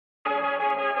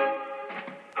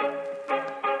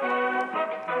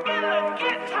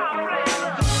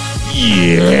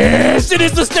Yes, it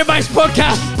is the Step Base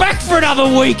Podcast, back for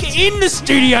another week. In the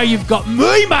studio, you've got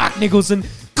me, Mark Nicholson,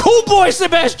 cool boy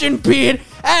Sebastian Peard,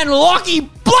 and Lockie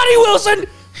Bloody Wilson.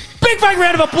 Big bang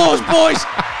round of applause, boys.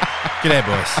 G'day,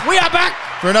 boys. We are back.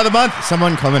 For another month.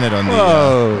 Someone commented on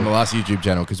the last YouTube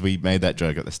channel because we made that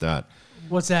joke at the start.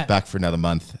 What's that? Back for another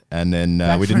month, and then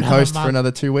we for didn't another post month. for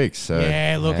another 2 weeks. So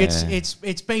Yeah, look,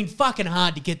 it's been fucking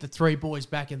hard to get the three boys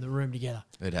back in the room together.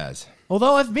 it has.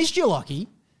 Although I've missed you, Lockie.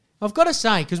 I've got to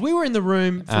say, because we were in the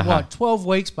room for 12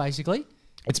 weeks basically.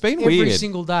 It's been every weird.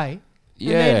 Single day.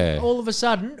 Yeah. And then all of a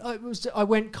sudden, I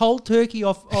went cold turkey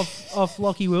off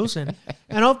Lockie Wilson,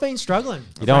 and I've been struggling.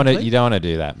 You don't want to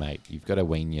do that, mate. You've got to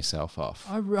wean yourself off.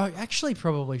 I actually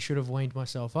probably should have weaned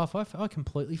myself off. I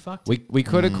completely fucked. We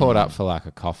could have caught up for like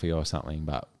a coffee or something,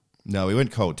 but No, we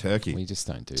went cold turkey. we just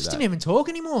don't do Just that. didn't even talk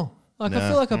anymore. Like I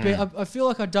feel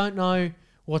like I don't know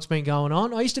what's been going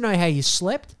on. I used to know how you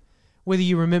slept, whether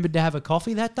you remembered to have a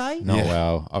coffee that day. Not Yeah.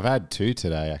 well. I've had 2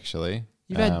 today, actually.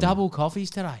 You've had double coffees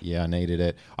today. Yeah, I needed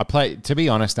it. To be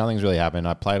honest, nothing's really happened.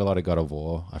 I played a lot of God of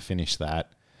War. I finished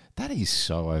that. That is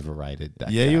so overrated.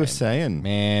 That Yeah, you were game. saying.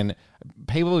 Man,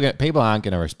 people aren't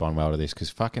going to respond well to this because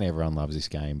fucking everyone loves this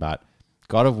game. But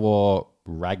God of War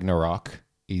Ragnarok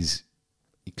is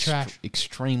Trash.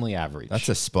 extremely average. That's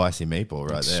a spicy meatball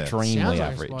right there. Extremely Sounds like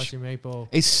average. a spicy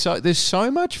meatball. There's so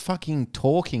much fucking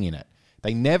talking in it.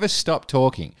 They never stop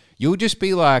talking. You'll just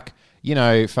be like,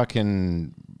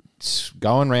 fucking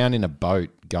going around in a boat,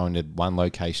 going to one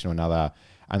location or another,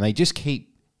 and they just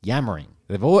keep yammering.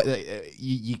 They've all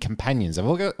your companions. They've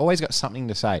always got something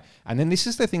to say. And then this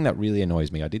is the thing that really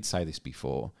annoys me. I did say this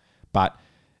before, but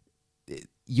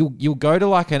you'll go to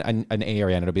like an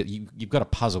area and it'll be you've got a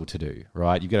puzzle to do,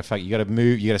 right? You got to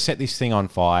move. You got to set this thing on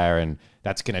fire, and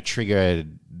that's going to trigger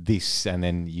this, and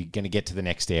then you're going to get to the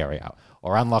next area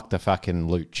or unlock the fucking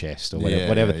loot chest or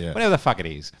whatever the fuck it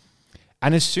is.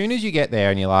 And as soon as you get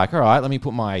there and you're like, all right, let me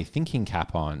put my thinking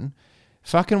cap on,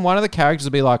 fucking one of the characters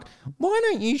will be like, why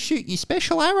don't you shoot your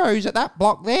special arrows at that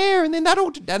block there, and then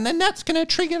that's going to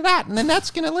trigger that, and then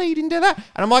that's going to lead into that.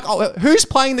 And I'm like, oh, who's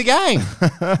playing the game?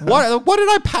 What did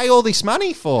I pay all this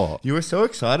money for? You were so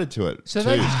excited to it. So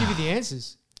they just give you the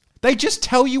answers. They just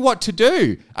tell you what to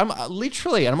do. I'm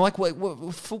literally, and I'm like, what? It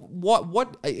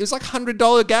was like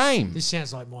 $100 game. This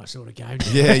sounds like my sort of game.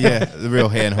 Yeah, the real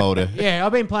hand holder. Yeah,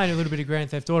 I've been playing a little bit of Grand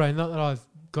Theft Auto. Not that I've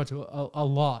got to a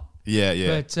lot.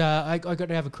 Yeah. But I got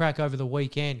to have a crack over the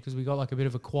weekend because we got like a bit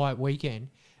of a quiet weekend.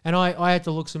 And I had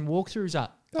to look some walkthroughs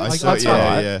up.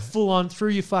 Full on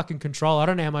through your fucking controller. I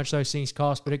don't know how much those things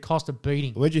cost, but it cost a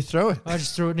beating. Where'd you throw it? I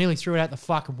just nearly threw it out the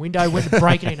fucking window, went to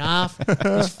break it in half,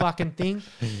 this fucking thing.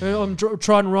 I'm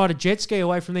trying to ride a jet ski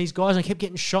away from these guys and I kept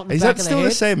getting shot in the Is back that of the still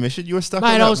head. the same mission? You were stuck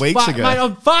Mate, on that weeks ago. Mate,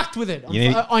 I'm fucked with it.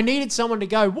 I needed someone to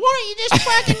go, why don't you just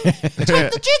fucking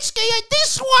take the jet ski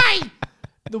this way?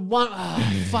 The one,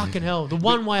 fucking hell. The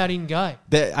one way I didn't go.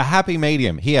 A happy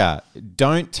medium. Here,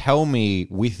 don't tell me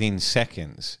within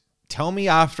seconds. Tell me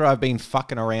after I've been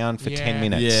fucking around for 10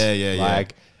 minutes. Yeah.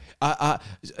 Like,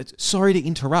 sorry to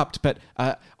interrupt, but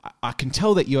I can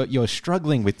tell that you're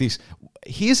struggling with this.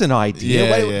 Here's an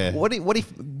idea. What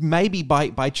if maybe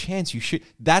by chance you should?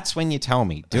 That's when you tell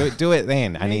me. Do it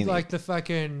then. I need like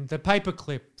the paper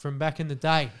clip from back in the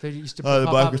day that used to pop the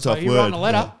up. Microsoft So you Word. write a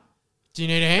letter. Yeah. Do you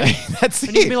need a hand? That's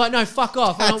and it. you'd be like, no, fuck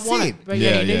off. I don't want it. But you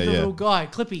need the little guy,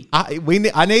 Clippy.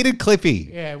 I needed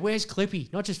Clippy. Yeah, where's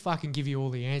Clippy? Not just fucking give you all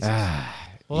the answers. Yeah.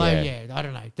 I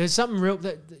don't know. There's something real.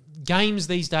 Games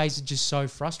these days are just so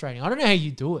frustrating. I don't know how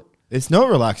you do it. It's not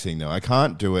relaxing though. I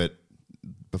can't do it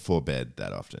before bed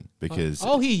that often because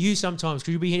I'll hear you sometimes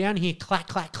because you'll be down here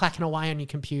clacking away on your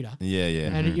computer. yeah.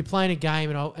 And you're playing a game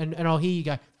and I'll hear you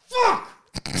go, fuck!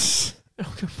 And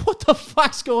I'll go, what the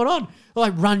fuck's going on? I'll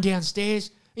like run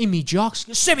downstairs in me jocks.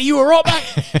 Sebby, you all right,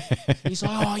 mate? He's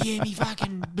like, oh yeah, me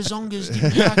fucking bazongas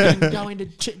didn't fucking go into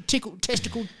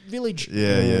testicle village.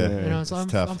 Yeah. It's like, I'm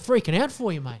tough. freaking out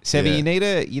for you, mate. Sevi,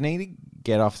 Yeah. you need to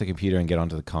get off the computer and get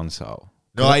onto the console.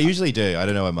 No, I usually do. I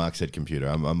don't know why Mark said computer.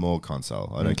 I'm more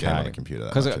console. I don't get on a computer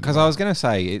that much Because I was going to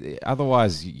say,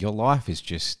 otherwise your life is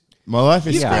just... My life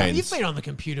is You've strange. been on the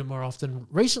computer more often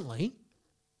recently.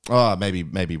 Oh,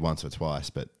 maybe once or twice,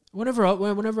 but Whenever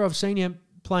I've seen you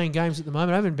playing games at the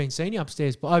moment, I haven't been seeing you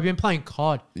upstairs, but I've been playing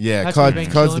COD. yeah, That's when we've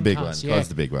been COD's the killing big cunts, one. yeah. COD's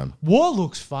the big one. War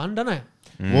looks fun, doesn't it?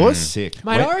 War's sick.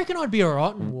 Mate, I reckon I'd be all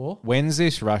right in War. When's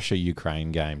this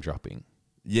Russia-Ukraine game dropping?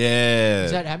 Yeah.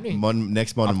 Is that happening?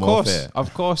 Next Modern Of course, Warfare.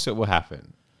 of course it will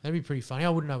happen. That'd be pretty funny. I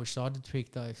wouldn't know which side to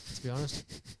pick, though, to be honest.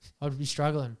 I'd be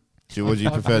struggling. Would you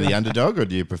prefer the underdog or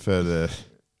do you prefer the...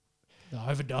 The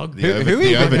overdog. The over- Who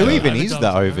the overdog. even is the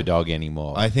Overdog's overdog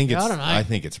anymore? I think it's. I don't know. I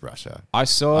think it's Russia. I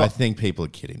think people are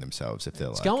kidding themselves if they're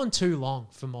It's like. going too long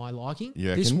for my liking.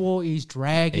 You This reckon? war is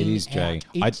dragging. It is dragging.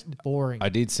 Out. It's boring. I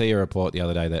did see a report the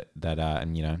other day that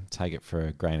and take it for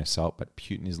a grain of salt, but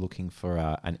Putin is looking for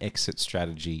an exit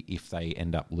strategy if they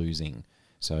end up losing.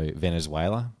 So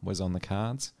Venezuela was on the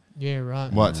cards. yeah,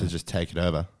 right. What to just take it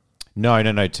over? No,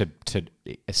 to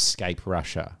escape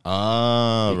Russia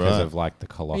Oh, because right. of like the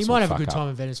colossal. You might have a fuck good up. time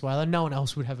in Venezuela. No one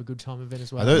else would have a good time in I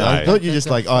Venezuela. thought you That's just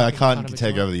a like, oh, I fucking can't kind of a take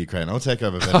joint. over the Ukraine. I'll take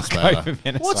over Go Venezuela. for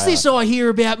Venezuela. What's this I hear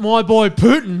about my boy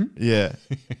Putin Yeah.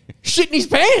 shitting his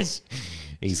pants?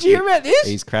 He's, Did you hear about this?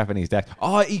 He's crapping his deck.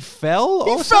 Oh, he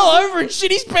fell. He fell over and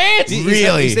shit his pants.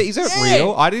 Really? Is that Yeah.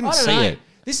 real? I didn't see know. it.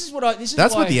 This is what I. This is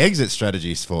That's why, what the exit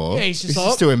strategy's for. Yeah, he's just it's like,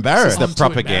 just to embarrass. I'm The too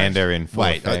propaganda in full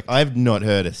Wait, effect. I've not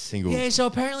heard a single. Yeah, so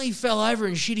apparently he fell over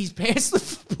and shit his pants.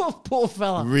 The poor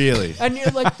fella. Really? And you're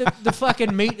like the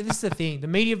fucking media. This is the thing. The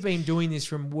media have been doing this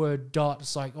from word dot.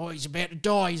 It's like, oh, he's about to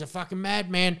die. He's a fucking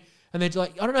madman. And they're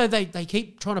like, I don't know. They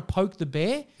keep trying to poke the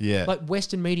bear. Yeah. Like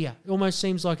Western media. It almost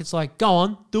seems like it's like, go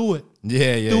on, do it,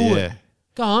 Yeah, yeah, do yeah. it,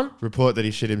 go on. Report that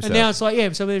he shit himself. And now it's like,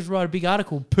 yeah, somebody just write a big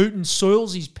article. Putin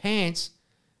soils his pants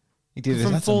He did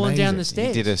from a, falling down amazing. the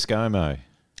stairs. he did a ScoMo.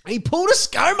 He pulled a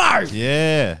ScoMo.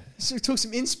 yeah. So he took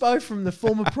some inspo from the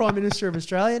former Prime Minister of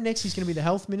Australia. Next, he's going to be the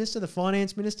Health Minister, the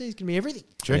Finance Minister. He's going to be everything.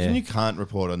 Do you reckon Yeah. you can't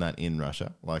report on that in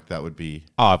Russia? Like that would be.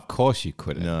 Oh, of course you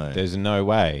couldn't. No. There's no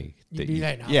way. You'd that be you-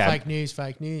 like, no, yeah. fake news,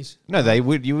 fake news. No, they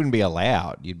would. You wouldn't be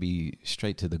allowed. You'd be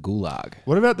straight to the gulag.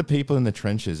 What about the people in the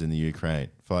trenches in the Ukraine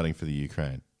fighting for the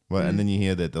Ukraine? Well, and then you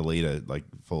hear that the leader like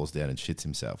falls down and shits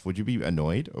himself. Would you be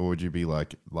annoyed or would you be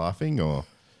like laughing or?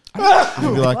 Would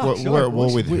you be like, what, we're at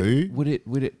war with who? Would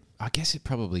it? I guess it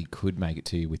probably could make it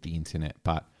to you with the internet,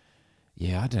 but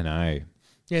yeah, I don't know.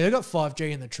 Yeah, they've got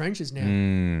 5G in the trenches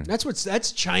now.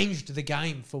 That's changed the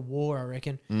game for war, I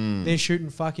reckon. They're shooting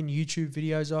fucking YouTube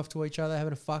videos off to each other,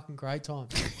 having a fucking great time.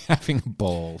 Having a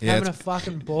ball. Yeah, having a it's-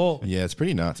 fucking ball. Yeah, it's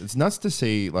pretty nuts. It's nuts to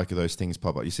see like those things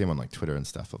pop up. You see them on like Twitter and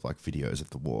stuff of like videos of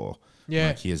the war. Yeah.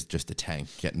 Like here's just a tank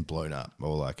getting blown up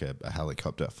or like a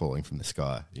helicopter falling from the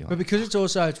sky. You're But like, because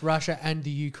it's Russia and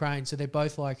the Ukraine, so they're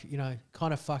both like,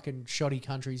 kind of fucking shoddy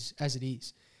countries as it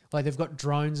is. Like they've got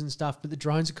drones and stuff, but the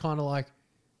drones are kind of like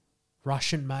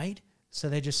Russian made. So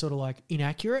they're just sort of like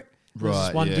inaccurate. There's this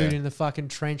Right, one yeah. dude in the fucking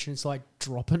trench and it's like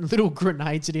dropping little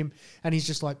grenades at him and he's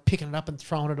just like picking it up and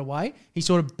throwing it away. He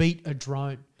sort of beat a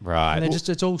drone. Right. And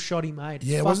it's all shoddy made.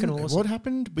 yeah, Fucking wasn't, awesome. what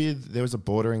happened with there was a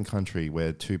bordering country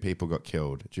where 2 people got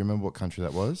killed. Do you remember what country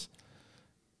that was?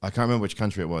 I can't remember which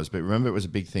country it was, but remember it was a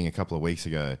big thing a couple of weeks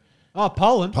ago. Oh,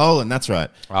 Poland. Poland, that's right.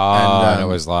 And it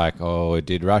was like, oh,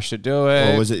 did Russia do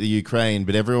it? Or was it the Ukraine?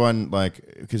 But everyone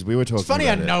like because we were talking. It's funny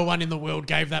how about it. no one in the world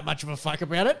gave that much of a fuck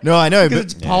about it. No, I know,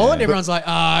 Because but it's Poland, everyone's like,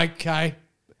 okay.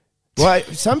 well,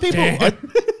 some people.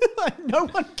 Like, no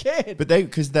one cared. But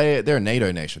they're a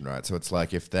NATO nation, right? So it's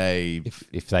like if they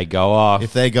if they go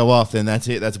off, go off, then that's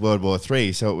it. That's World War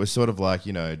III. So it was sort of like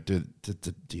do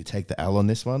you take the L on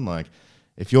this one? Like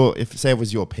if say it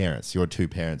was your parents, your 2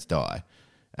 parents die,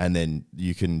 and then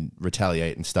you can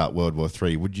retaliate and start World War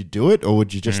III. Would you do it, or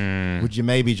would you just would you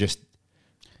maybe just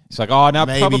it's like, oh no,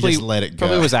 maybe probably just let it go?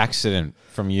 Probably was accident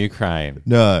from Ukraine.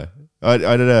 no? I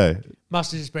don't know.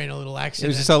 Must have just been a little It accident.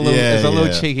 was just a little, Yeah, it was a little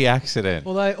yeah. cheeky accident.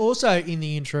 Although also in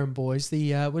the interim, boys,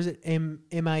 the was it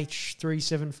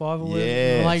MH375 or whatever?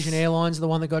 Yes. Malaysian Airlines, the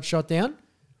one that got shot down.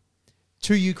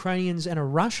 2 Ukrainians and a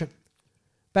Russian.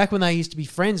 Back when they used to be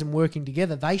friends and working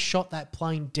together, they shot that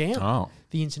plane down. Oh.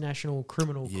 The International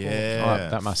Criminal Court. Yeah. Oh,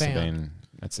 that must have Found. been.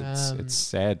 It's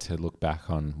sad to look back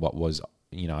on what was,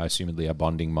 assumedly a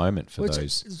bonding moment for Well,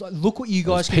 those. it's like, look what you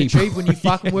guys can people. achieve when you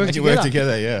fucking work When you together. work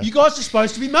together, yeah. You guys are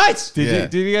supposed to be mates. Yeah.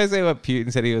 Did you guys see what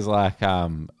Putin said? He was like,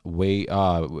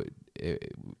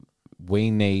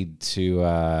 we need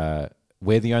to.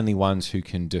 We're the only ones who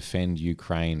can defend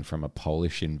Ukraine from a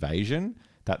Polish invasion.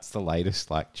 That's the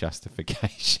latest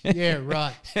justification. Yeah,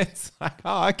 right. It's like,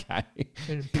 oh, okay.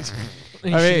 And he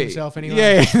shit himself anyway.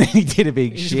 Yeah, and then he did a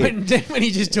big He just shit. went, when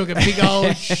he just took a big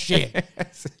old shit.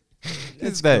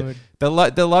 It's good. the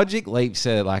logic leaps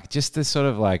are just the sort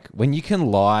of when you can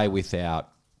lie without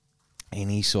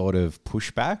any sort of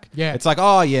pushback. Yeah. It's like,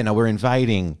 oh yeah, no, we're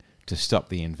invading to stop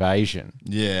the invasion.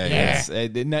 Yeah, Yeah.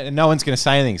 It's, no one's going to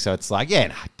say anything, so it's like,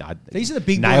 yeah, no, These are the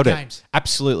big boy nailed it. games.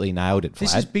 Absolutely nailed it.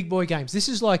 This Vlad. is big boy games. This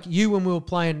is like you when we were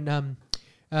playing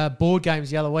board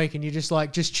games the other week and you're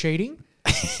just cheating.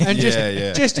 And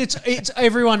Yeah, just it's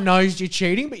everyone knows you're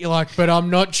cheating, but you're like, but I'm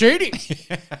not cheating.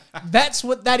 That's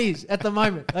what that is at the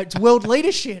moment. It's world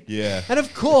leader shit. Yeah. And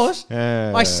of course,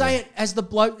 I say it as the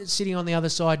bloke that's sitting on the other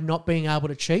side, not being able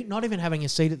to cheat, not even having a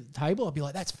seat at the table. I'd be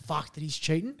like, that's fucked that he's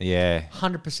cheating. Yeah.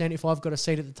 100% if I've got a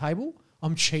seat at the table,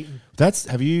 I'm cheating. I'm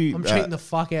cheating cheating the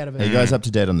fuck out of it. Are you guys up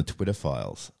to date on the Twitter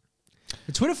files?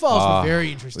 The Twitter files were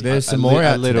very interesting. There's some more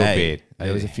out a little today. bit.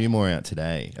 There was a few more out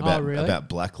today about really? about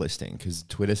blacklisting because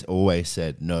Twitter's always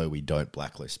said no, we don't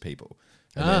blacklist people,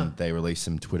 and then they released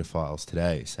some Twitter files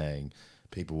today saying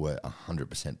people were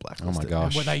 100% blacklisted. Oh my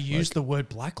gosh. Where they used the word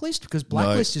blacklist? Because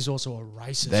blacklist is also a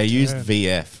racist They used term.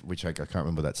 VF, which I can't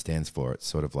remember what that stands for. It's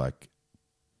sort of like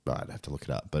I'd have to look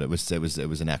it up, but it was an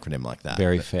acronym like that.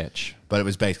 Very fetch. But it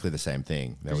was basically the same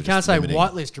thing. They were You just can't say limiting-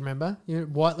 whitelist, remember?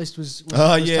 Whitelist was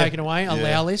yeah. taken away. Yeah.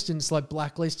 Allow list, and it's like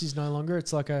blacklist is no longer.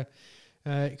 It's like a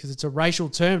because it's a racial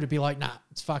term to be like, nah,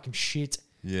 it's fucking shit.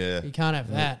 Yeah, You can't have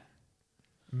that.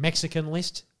 Mexican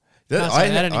list. That- Can't say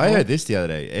that I anymore. heard this the other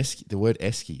day. The word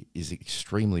 "esky" is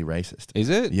extremely racist. Is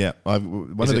it? Yeah,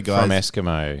 one Is of the it guys from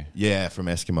Eskimo? Yeah, from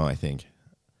Eskimo, I think.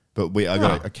 But I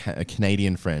got a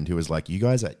Canadian friend who was like, "You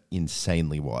guys are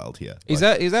insanely wild here." Is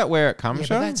that where it comes Yeah,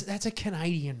 from? but that's a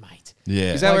Canadian, mate.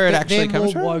 Yeah, Is that where it actually they're comes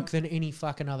more from? woke than any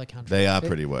fucking other country. They are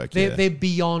pretty woke, They're, yeah. they're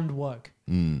beyond woke.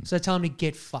 So tell him to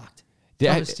get fucked.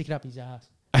 Yeah. Tell him to stick it up his ass.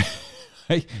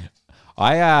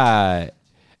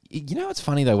 You know what's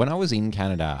funny though? When I was in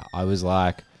Canada, I was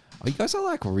like, "Oh, you guys are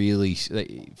like really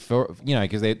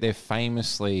because they're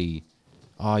famously,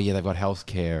 oh yeah, they've got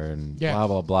healthcare and Yeah. blah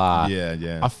blah blah."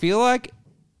 Yeah. I feel like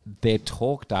they're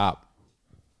talked up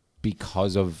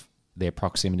because of their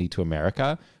proximity to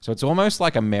America. So it's almost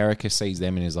like America sees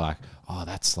them and is like, "Oh,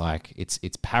 that's like it's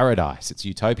paradise, it's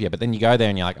utopia." But then you go there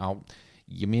and you're like, "Oh,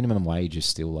 your minimum wage is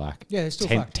still like Yeah, they're still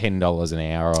fucked. $10 an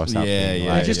hour or something." Yeah, yeah.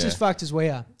 They're Like, just as fucked as we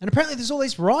are. And apparently there's all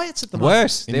these riots at the moment.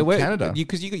 worse. In They're worse Canada.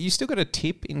 because you still got a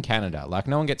tip in Canada. Like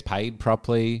no one gets paid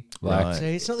properly. Like Right.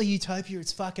 See, it's not the utopia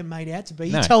it's fucking made out to be.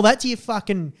 You No. tell that to your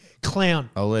fucking clown.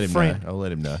 I'll let him friend. know. I'll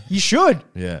let him know. You should.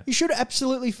 Yeah. You should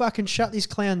absolutely fucking shut this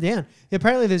clown down.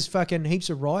 Apparently there's fucking heaps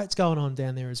of riots going on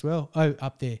down there as well. Oh,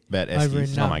 up there. About Over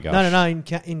Eskies. in, Oh my gosh.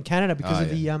 No, in Canada because Oh,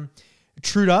 of yeah. the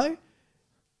Trudeau.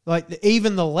 Like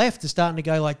even the left is starting to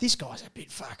go like, this guy's a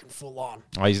bit fucking full on.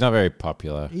 oh, he's not very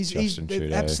popular. He's Justin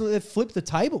Trudeau. absolutely flipped the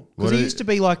table because What he is- used to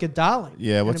be like a darling.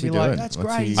 Yeah, And what's it'd he be like, doing? That's What's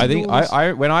great. he- He's I think yours.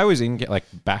 I when I was in like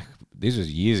back, this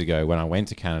was years ago when I went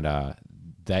to Canada.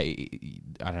 I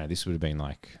don't know. This would have been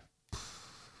like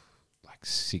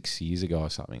 6 years ago or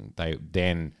something.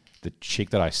 Then the chick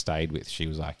that I stayed with, she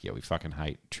was like, "Yeah, we fucking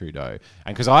hate Trudeau,"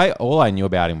 and because all I knew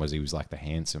about him was he was like the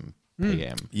handsome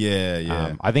PM. Yeah,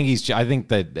 yeah. I think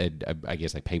that I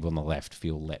guess like people on the left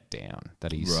feel let down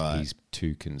that he's Right.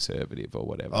 too conservative or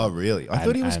whatever. Oh, really? I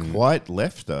thought he was and- quite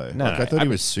left, though. No, Like, no, I thought I he mean-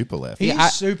 was super left. He's Yeah,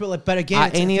 super, but again, Are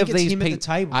it's, I any think of it's these him at the people?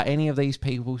 table. Are any of these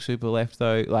people super left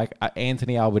though? Like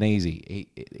Anthony Albanese,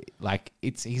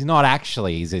 he's not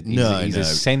actually. He's a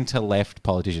centre left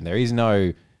politician. There is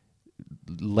no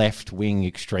left wing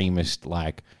extremist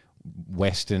like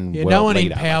Western. Yeah, world no one in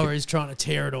leader. power is trying to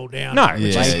tear it all down. No,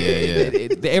 Yeah, like,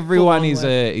 yeah. everyone Full-on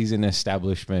is an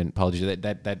establishment politician.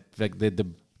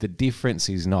 The difference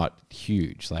is not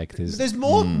huge. Like There's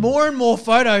more and more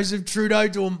photos of Trudeau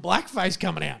doing blackface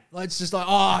coming out. Like, it's just like,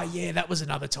 oh yeah, that was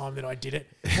another time that I did it.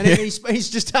 And he's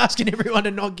just asking everyone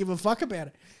to not give a fuck about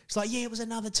it. It's like, yeah, it was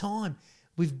another time.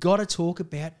 We've got to talk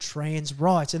about trans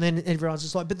rights. And then everyone's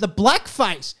just like, but the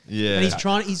blackface. Yeah. And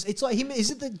it's like him,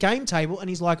 is at the game table and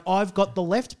he's like, I've got the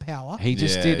left power. he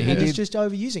just Yeah, did. yeah. He and he's did. just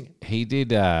overusing it. He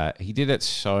did it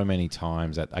so many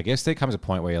times that I guess there comes a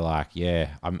point where you're like,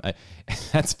 yeah,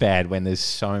 that's bad when there's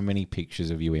so many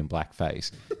pictures of you in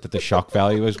blackface that the shock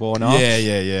value is worn off.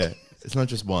 Yeah. It's not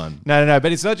just one. No,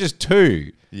 but it's not just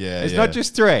two. Yeah, It's yeah. not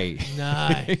just three. No.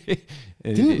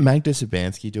 Didn't Magda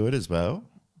Sabansky do it as well?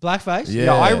 Blackface? Yeah.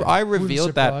 No, I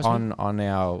revealed that surprise me. on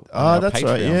our Oh, that's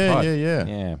right. Patreon Yeah, pod. yeah.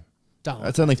 Yeah. Don't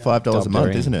That's only $5 a Stop month,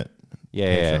 doing- isn't it?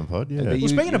 Yeah. Patreon pod, yeah. Well, Well, You-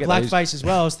 speaking you of get those- blackface as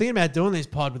well, I was thinking about doing this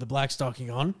pod with a black stocking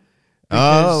on.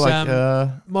 Oh, Because,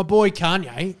 like, my boy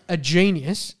Kanye, a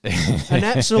genius, an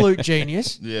absolute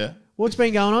genius. yeah. What's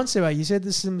been going on, Sue? You said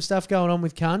there's some stuff going on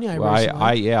with Kanye Well, recently.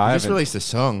 I He just haven't, released a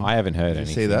song. I haven't heard Did you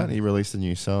anything. see that? He released a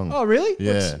new song. Oh, really?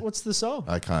 Yeah. What's the song?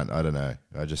 I don't know.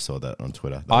 I just saw that on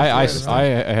Twitter. That I was the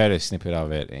latest thing. heard a snippet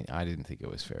of it and I didn't think it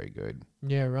was very good.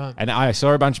 Yeah, right. And I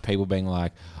saw a bunch of people being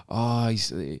like, "Oh,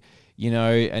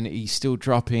 and he's still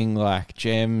dropping like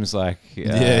gems, like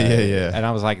yeah. And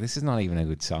I was like, this is not even a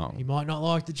good song. He might not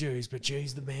like the Jews, but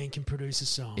geez, the man can produce a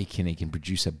song. He can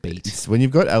produce a beat. It's when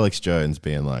you've got Alex Jones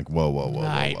being like, whoa,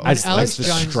 Mate, whoa. Alex As the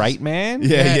Jones straight man.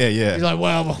 Yeah. He's like,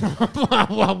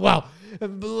 well.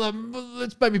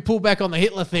 Let's maybe pull back on the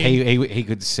Hitler thing. He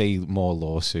could see more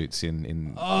lawsuits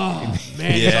in Oh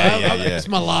man, Yeah. it's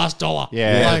my last dollar.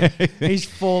 Yeah. Like, he's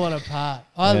falling apart.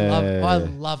 I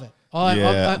love it. What do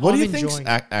you I'm think's enjoying.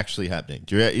 actually happening?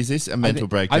 Is this a mental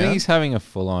breakdown? I think he's having a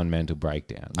full-on mental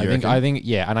breakdown. I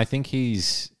think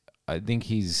he's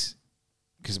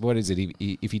because what is it?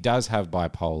 If he does have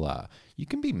bipolar, you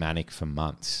can be manic for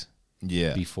months.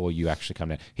 Yeah. Before you actually come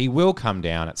down, he will come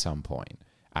down at some point,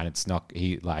 and it's not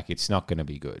going to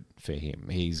be good for him.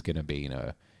 He's going to be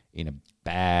in a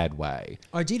bad way.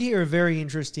 I did hear a very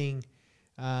interesting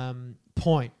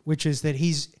point, which is that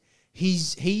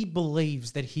he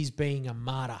believes that he's being a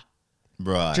martyr,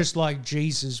 Right. just like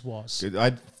Jesus was. I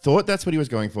thought that's what he was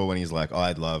going for when he's like,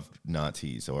 I love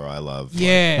Nazis or I love...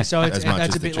 Yeah, so as much that's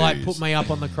as a the bit like Jews. put me up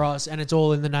on the cross, and it's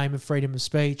all in the name of freedom of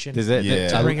speech and Yeah.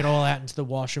 to bring it all out into the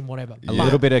wash and whatever. A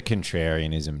little bit of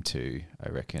contrarianism too, I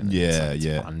reckon. Yeah, it's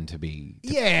yeah. fun to be.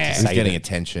 Yeah. He's getting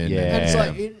attention. Yeah. And it's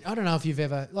like, I don't know if you've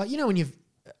ever, like, when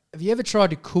have you ever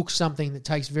tried to cook something that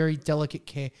takes very delicate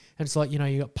care, and it's like,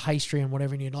 you got pastry and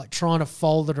whatever, and you're like trying to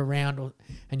fold it around,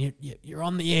 and you're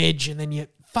on the edge, and then you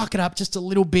fuck it up just a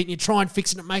little bit, and you try and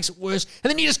fix it, and it makes it worse,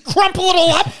 and then you just crumple it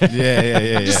all up.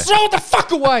 Yeah. Just throw it the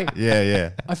fuck away. Yeah.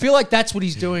 I feel like that's what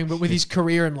he's doing, but with his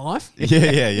career in life.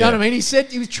 Yeah. You know what I mean? He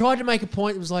said he was trying to make a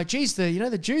point. It was like, geez,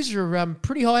 the Jews are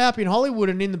pretty high up in Hollywood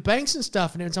and in the banks and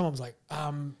stuff. And then someone was like,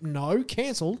 no,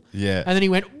 cancelled. Yeah. And then he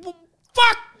went, well,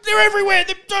 fuck, they're everywhere.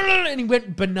 And he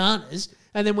went bananas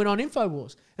and then went on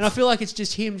InfoWars. And I feel like it's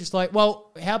just him, just like,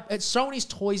 well, it's throwing his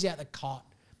toys out the cot.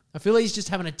 I feel like he's just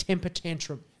having a temper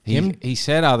tantrum. He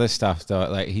said other stuff though.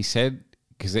 Like he said,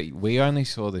 because we only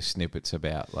saw the snippets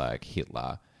about like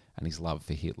Hitler and his love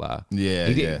for Hitler.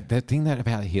 Yeah, The thing that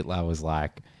about Hitler was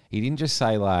like, he didn't just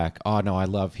say like, oh no, I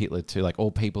love Hitler too. Like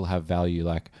all people have value.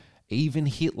 Like even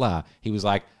Hitler, he was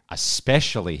like,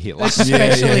 especially Hitler.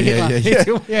 Especially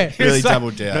Hitler. Yeah. Really He was like,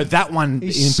 doubled down. No, that one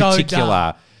He's in so particular.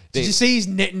 dumb. Did you see his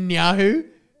Netanyahu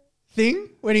thing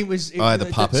when he was? The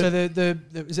puppet? So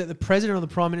is it the president or the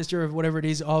prime minister of whatever it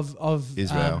is of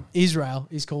Israel. Israel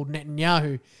is called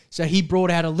Netanyahu. So he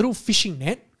brought out a little fishing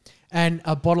net and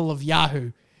a bottle of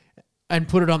Yahoo and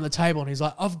put it on the table. And he's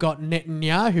like, I've got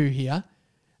Netanyahu here.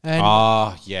 And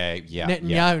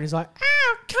Netanyahu, and he's like,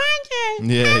 oh, can't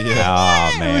you?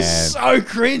 Yeah. Oh man, It was so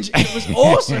cringe. It was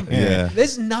awesome. Yeah.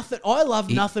 There's nothing. I love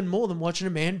nothing more than watching a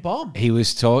man bomb. He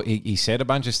was he said a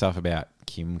bunch of stuff about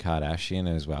Kim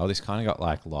Kardashian as well. This kind of got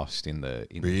like lost in the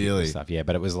Really? stuff. Yeah,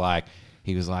 but it was like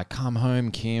he was like, "Come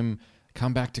home, Kim.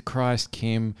 Come back to Christ,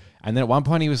 Kim." And then at one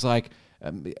point he was like,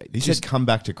 He's just come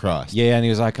back to Christ. "Yeah," and he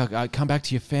was like, "Come back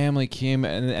to your family, Kim."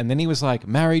 And then he was like,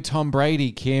 "Marry Tom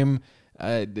Brady, Kim.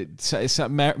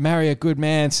 Marry a good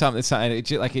man." Something. It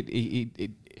just, like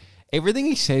it. Everything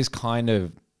he says kind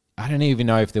of. I don't even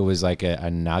know if there was like a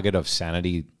nugget of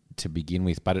sanity to begin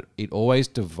with, but it always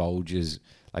diverts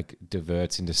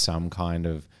into some kind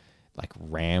of like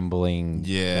rambling,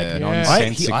 Yeah. like, I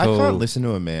nonsensical. can't listen to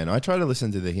him, man. I try to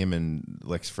listen to the him and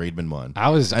Lex Friedman one.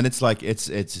 And it's like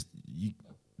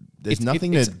there's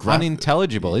nothing it's to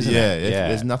unintelligible, isn't it?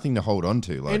 There's nothing to hold on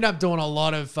to. Like, End up doing a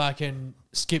lot of fucking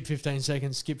skip 15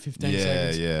 seconds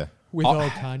yeah. with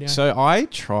old Kanye. So I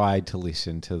tried to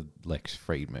listen to Lex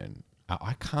Friedman.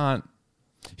 I can't.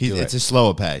 It's a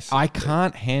slower pace. I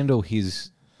can't handle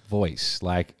his voice.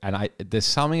 Like, and there's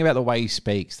something about the way he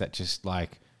speaks that just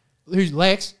like, Who's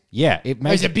Lex? yeah, it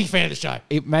makes He's a big fan of the show.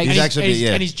 it makes. He's actually-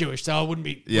 and he's Jewish, so I wouldn't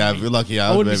be. Yeah, wouldn't be- lucky.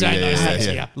 I wouldn't be saying those things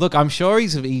here. Look, I'm sure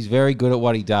he's very good at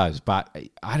what he does, but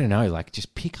I don't know. Like,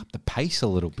 just pick up the pace a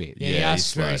little bit. Yeah, he Yeah,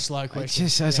 asks he's very slow. slow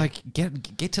questions. I was like,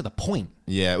 get to the point.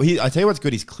 Yeah, I tell you what's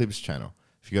good. His Clips channel.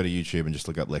 If you go to YouTube and just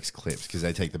look up Lex Clips, because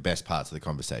they take the best parts of the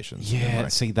conversations. Yeah,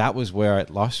 see, that was where it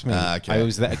lost me. Okay. I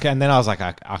was that, and then I was like,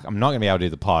 I'm not going to be able to do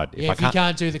the pod If you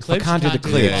can't do the clips, can't do the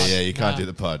clips. Yeah, you can't No. do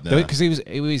the pod. No. because he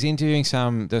was interviewing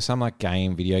there's some like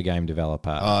video game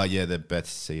developer. Oh yeah, the Beth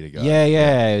Cedar guy.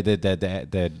 Yeah.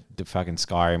 The fucking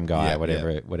Skyrim guy, Yeah,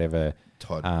 whatever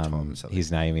Todd Tom something.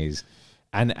 his name is.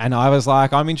 And I was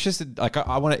like, I'm interested. Like,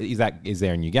 I want to. Is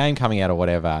there a new game coming out or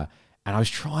whatever? And I was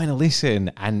trying to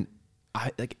listen, and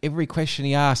like every question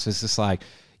he asked was just like,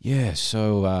 yeah.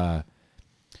 So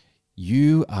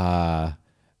you are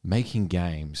making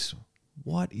games.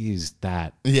 What is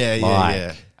that?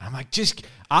 Yeah. I'm like, just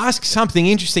ask something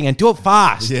interesting and do it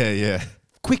fast. Yeah.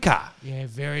 quicker. Yeah,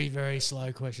 very, very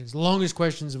slow questions. Longest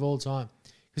questions of all time.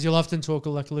 Because he'll often talk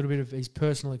like a little bit of his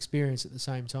personal experience at the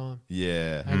same time.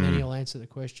 Yeah. And then he'll answer the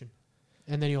question.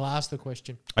 And then he'll ask the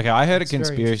question. Okay, I heard It's a very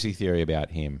conspiracy theory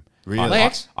about him. Really?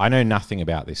 Lex? I know nothing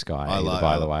about this guy,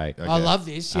 by the way. Okay. I love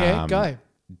this. Yeah, go.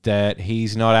 That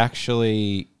he's not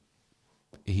actually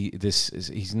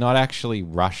he's not actually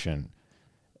Russian,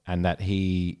 and that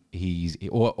he's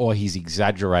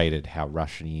exaggerated how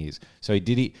Russian he is. So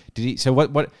did he? So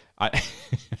what? I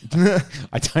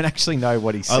I don't actually know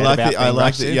what he said about being I like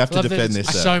that Russian. you have to Love that defend there's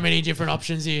this. so many different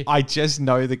options here. I just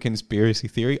know the conspiracy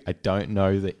theory. I don't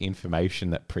know the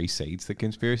information that precedes the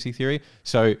conspiracy theory.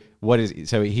 So what is it?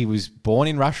 So he was born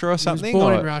in Russia or something? He was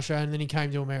born or in Russia and then he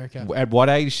came to America. At what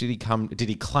age did he come? Did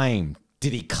he claim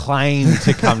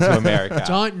to come to America?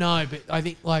 Don't know, but I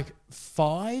think like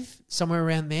 5, somewhere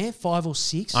around there, 5 or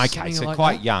 6. Okay, something so like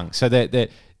quite that. young. So the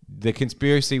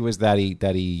conspiracy was that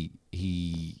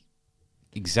he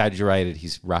exaggerated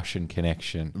his Russian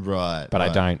connection, Right. but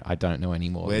right. I don't know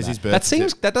anymore. Where's his birth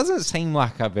That doesn't seem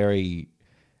like a very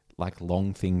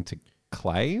long thing to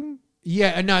claim.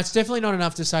 Yeah, no, it's definitely not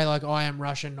enough to say like I am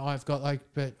Russian. I've got like,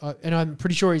 and I'm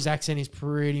pretty sure his accent is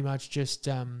pretty much just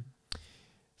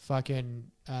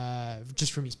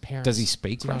just from his parents. Does he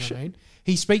speak Do you know Russian? what I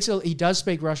mean? He does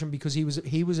speak Russian because he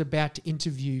was about to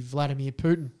interview Vladimir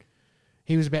Putin.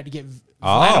 He was about to get Vlad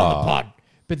on the pod,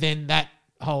 but then that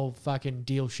whole fucking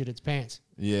deal shit its pants.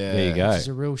 Yeah. There you go. Which is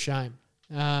a real shame.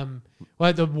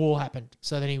 Well, the war happened,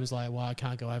 so then he was like, "Well, I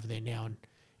can't go over there now and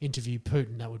interview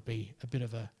Putin. That would be a bit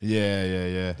of a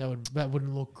Yeah. that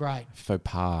wouldn't look great, Faux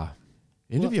pas.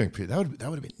 Interviewing Putin, that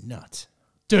would have been nuts.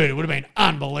 dude. It would have been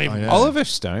unbelievable." I know. Oliver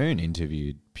Stone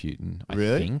interviewed Putin. I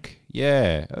Really? think.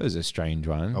 Yeah, that was a strange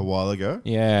one. A while ago.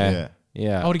 Yeah.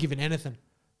 I would have given anything.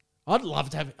 I'd love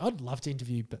to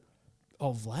interview, but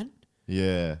Vlad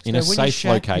Yeah. In a So when you safe shat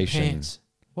your location. pants,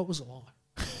 what was it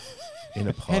like? In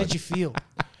a pod. How did you feel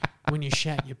when you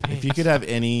shat your pants? If you could have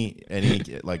any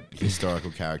like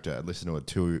historical character, listen to a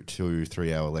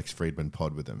 2-3 hour Lex Friedman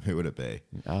pod with them, who would it be?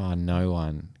 Oh, no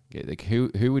one. Like, who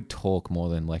would talk more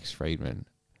than Lex Friedman?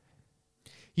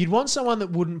 You'd want someone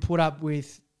that wouldn't put up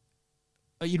with.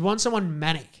 You'd want someone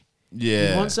manic. Yeah.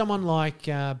 You'd want someone like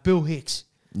Bill Hicks.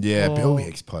 Yeah, or- Bill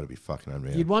Hicks pod would be fucking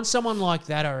unreal. You'd want someone like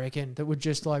that, I reckon, that would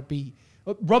just like be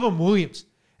Robin Williams.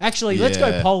 Actually, let's go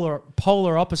Yeah.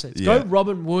 polar opposites. Yeah. Go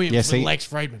Robin Williams Yeah, see- with Lex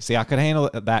Friedman. See, I could handle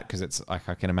that because it's like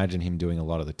I can imagine him doing a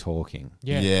lot of the talking.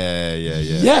 Yeah. Yeah.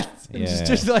 Yes. And Yeah.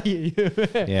 just like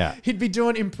Yeah. He'd be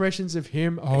doing impressions of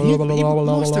him. He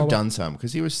must have done some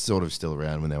because he was sort of still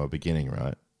around when they were beginning,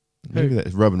 right? Maybe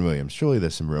that's Robin Williams. Surely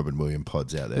there's some Robin Williams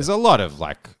pods out there. There's a lot of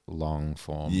like long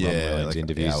form Yeah, Robin Williams like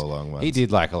interviews. hour-long ones. He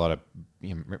did like a lot of.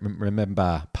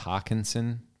 Remember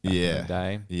Parkinson? Back in the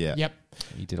day. Yeah. Yep.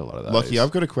 He did a lot of those. Lockie,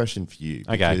 I've got a question for you.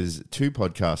 Okay. Because 2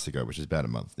 podcasts ago, which is about a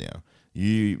month now,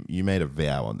 you made a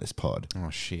vow on this pod. Oh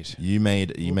shit! You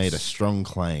made a strong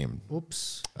claim.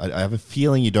 Oops. I have a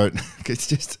feeling you don't. It's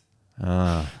just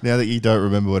now that you don't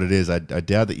remember what it is. I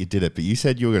doubt that you did it. But you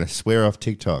said you were going to swear off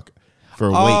TikTok for a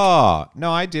week. Oh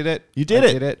no, I did it. You did I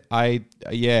it? Did it.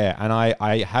 And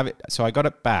I have it. So I got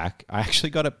it back. I actually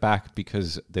got it back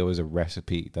because there was a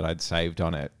recipe that I'd saved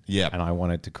on it. Yeah. And I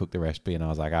wanted to cook the recipe, and I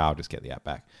was like, I'll just get the app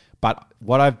back. But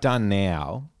what I've done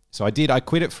now, so I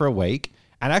quit it for a week,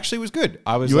 and actually it was good.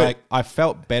 I was I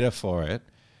felt better for it.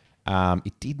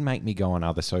 It did make me go on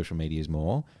other social medias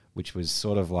more, which was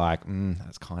sort of like,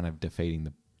 that's kind of defeating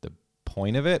the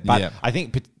point of it. But Yeah. I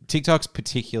think TikTok's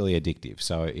particularly addictive.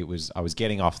 So I was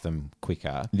getting off them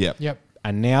quicker. Yep.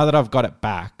 And now that I've got it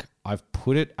back, I've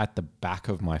put it at the back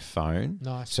of my phone.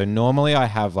 Nice. So normally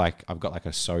I've got like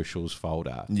a socials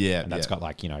folder. Yeah, And that's yeah. got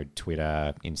like,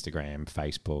 Twitter, Instagram,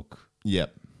 Facebook,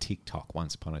 Yep. TikTok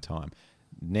once upon a time.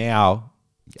 Now,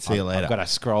 See you later. I've got to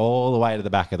scroll all the way to the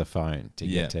back of the phone to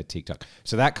Yeah. get to TikTok.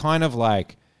 So that kind of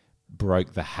like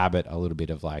broke the habit a little bit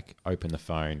of like open the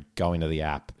phone, go into the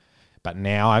app. But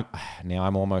now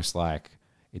I'm almost like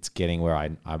it's getting where I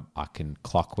can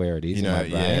clock where it is in my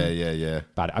brain. Yeah.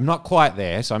 But I'm not quite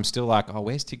there, so I'm still like,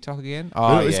 where's TikTok again?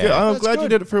 Oh, it's good. I'm That's glad you good.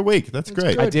 did it for a week. That's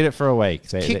great. I did it for a week.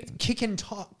 So Kick the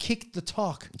talk. There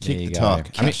Kick you the go. talk.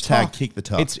 I mean, Hashtag kick the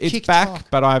talk. it's Kick back, talk.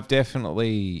 but I've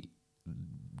definitely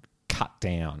cut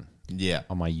down yeah.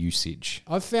 on my usage.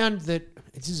 I've found that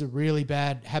this is a really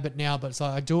bad habit now, but it's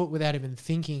like I do it without even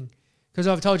thinking because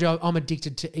I've told you I'm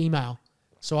addicted to email.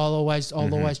 So I'll always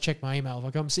check my email.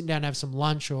 Like I'm sitting down to have some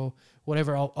lunch or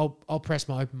whatever, I'll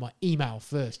open my email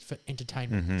first for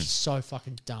entertainment, which is so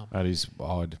fucking dumb. That is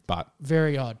odd, but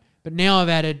Very odd. But now I've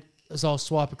added, as I'll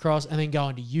swipe across and then go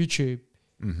into YouTube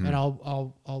and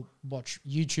I'll watch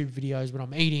YouTube videos when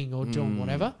I'm eating or doing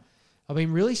whatever. I've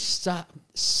been really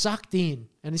sucked in,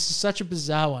 and this is such a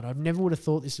bizarre one. I never would have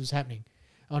thought this was happening.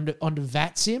 Onto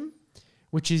VATSIM,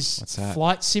 which is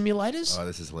flight simulators. Oh,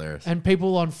 this is hilarious. And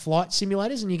people on flight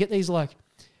simulators, and you get these like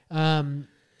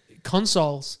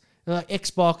consoles, like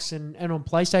Xbox and on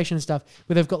PlayStation and stuff,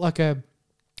 where they've got like a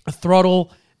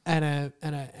throttle and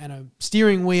a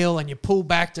steering wheel, and you pull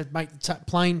back to make the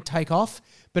plane take off.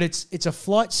 But it's a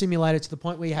flight simulator to the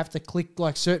point where you have to click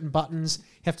like certain buttons.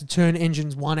 You have to turn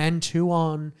engines 1 and 2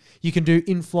 on. You can do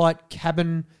in-flight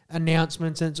cabin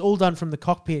announcements, and it's all done from the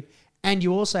cockpit. And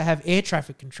you also have air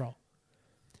traffic control.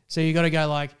 So you got to go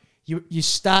like you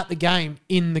start the game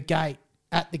in the gate,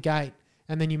 at the gate,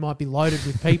 and then you might be loaded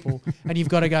with people, and you've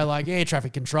got to go like air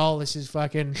traffic control. This is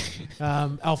fucking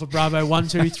Alpha Bravo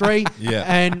 123,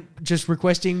 and just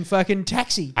requesting fucking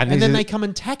taxi, and then they come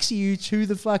and taxi you to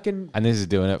the fucking. And this is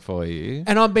doing it for you.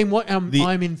 And I've been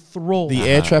I'm enthralled. The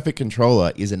air traffic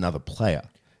controller is another player.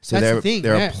 So That's the thing,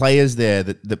 there are players there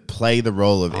that play the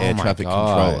role of air traffic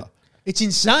controller. It's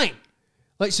insane.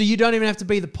 Like, so you don't even have to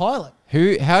be the pilot.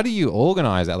 How do you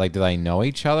organize that? Like, do they know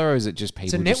each other, or is it just people?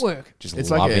 It's a network. Just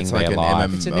It's loving like their an life.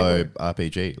 MMO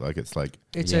RPG. Like it's like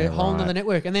It's a whole nother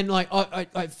network. And then like I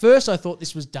at first I thought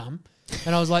this was dumb,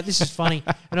 and I was like, this is funny.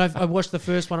 And I watched the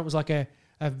first one. It was like a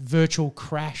virtual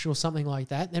crash or something like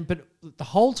that. But the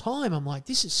whole time I'm like,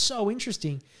 this is so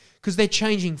interesting because they're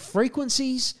changing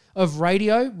frequencies of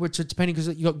radio, which are depending because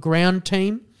you got ground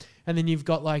team, and then you've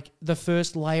got like the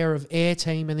first layer of air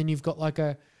team, and then you've got like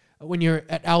when you're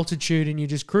at altitude and you're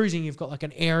just cruising, you've got like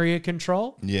an area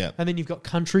control. Yeah. And then you've got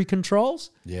country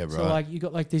controls. Yeah, right. So like you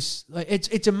got like this, like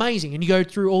it's amazing. And you go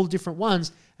through all the different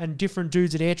ones, and different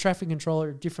dudes at air traffic control are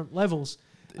at different levels.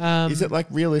 Is it like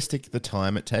realistic the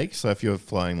time it takes? So if you're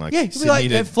flying like Yeah, Sydney like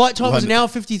to flight time was an London- hour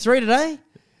 53 today.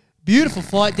 Beautiful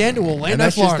flight down to Orlando, and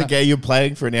that's Florida. just the game you're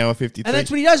playing for an hour 53. And that's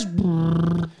what he does.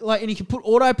 Like, and you can put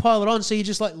autopilot on, so you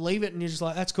just like leave it, and you're just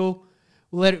like, that's cool.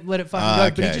 Let it fucking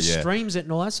go. But he just streams it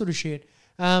and all that sort of shit.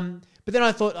 But then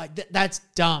I thought, like, that's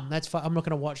dumb. I'm not going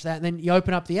to watch that. And then you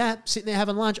open up the app, sitting there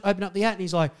having lunch, open up the app, and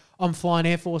he's like, I'm flying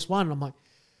Air Force One. And I'm like,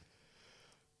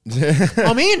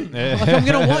 I'm in. Like, I'm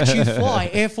going to watch you fly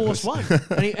Air Force One.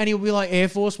 And he'll be like, Air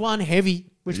Force One, heavy,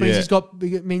 which means he's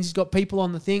got people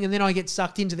on the thing. And then I get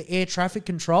sucked into the air traffic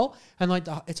control. And like,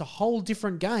 it's a whole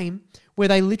different game where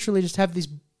they literally just have this,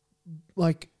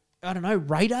 like, I don't know,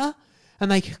 radar. And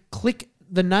they click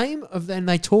the name of, and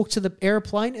they talk to the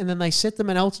airplane, and then they set them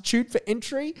an altitude for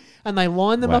entry, and they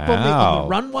line them up on the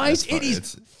runways. It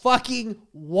is fucking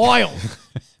wild.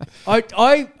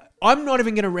 I'm not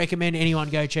even going to recommend anyone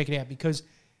go check it out because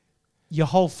your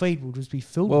whole feed will just be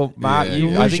filled. Well, Mark,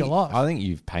 you'll lose your life. I think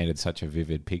you've painted such a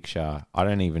vivid picture. I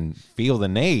don't even feel the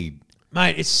need.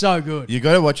 Mate, it's so good. You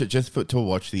got to watch it just to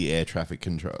watch the air traffic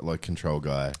control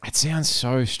guy. It sounds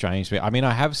so strange to me. I mean,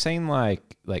 I have seen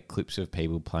like clips of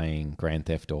people playing Grand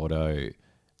Theft Auto,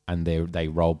 and they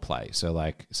role play. So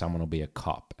like someone will be a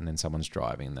cop, and then someone's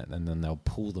driving, and then they'll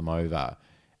pull them over,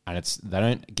 and they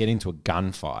don't get into a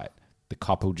gunfight. The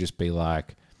cop will just be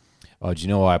like, "Oh, do you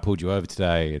know why I pulled you over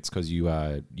today? It's because you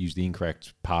used the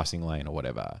incorrect passing lane or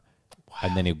whatever." Wow.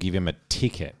 And then he'll give him a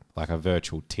ticket, like a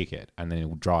virtual ticket, and then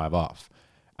he'll drive off.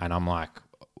 And I'm like,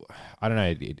 I don't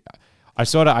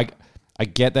know. I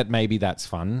get that maybe that's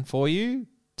fun for you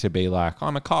to be like,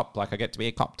 I'm a cop, like I get to be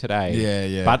a cop today. Yeah,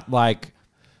 yeah. But like,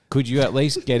 could you at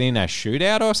least get in a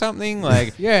shootout or something?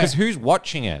 Like, yeah. Because who's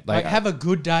watching it? Like, have a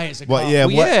good day as a cop. Well, yeah.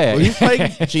 yeah. Who's playing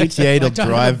GTA to don't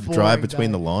have a drive boring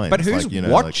between day. the lines? But who's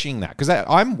like, watching that? Because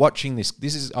I'm watching this.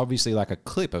 This is obviously like a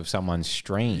clip of someone's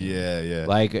stream. Yeah, yeah.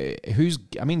 Like,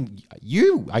 I mean,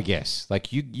 you, I guess.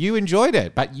 Like, you enjoyed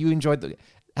it, but you enjoyed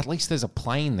at least there's a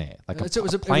plane there. Like,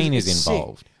 a plane is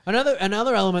involved. Sick.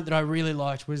 Another element that I really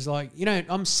liked was like,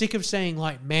 I'm sick of seeing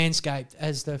like Manscaped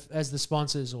as the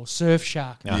sponsors or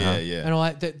Surfshark. Yeah, yeah.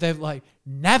 And they've like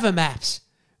Navamaps,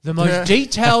 the most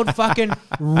detailed fucking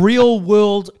real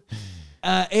world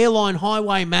airline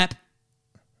highway map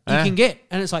you can get.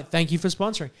 And it's like, thank you for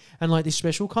sponsoring. And like this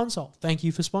special console, thank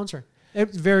you for sponsoring.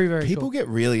 It's very, very People cool. get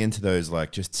really into those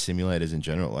like just simulators in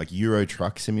general. Like Euro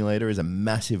Truck Simulator is a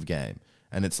massive game.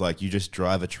 And it's like you just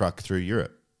drive a truck through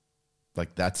Europe.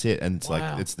 Like that's it. And it's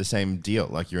like it's the same deal.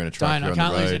 Like you're in a truck, you're on the road. I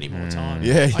can't lose any more time.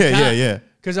 Yeah.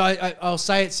 Because I'll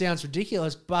say it sounds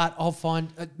ridiculous, but I'll find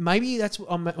maybe that's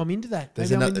I'm into that.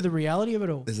 Maybe I'm into the reality of it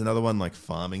all. There's another one like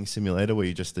Farming Simulator where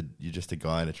you're just a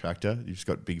guy in a tractor. You've just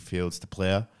got big fields to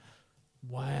plow.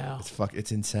 Wow,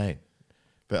 it's insane.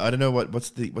 But I don't know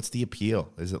what's the appeal.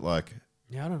 Is it like?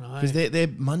 Yeah, I don't know. Because they're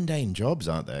mundane jobs,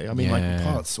 aren't they? I mean, like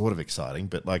pilot's sort of exciting,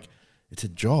 but like it's a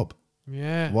job.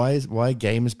 Yeah. Why are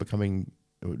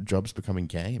jobs becoming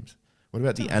games? What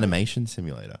about the animation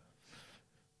simulator?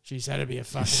 Jeez, that'd be a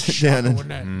fucking Sit down shocker, and-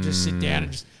 wouldn't it? Just sit down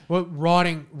and just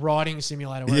writing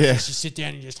simulator. Where Yeah. you sit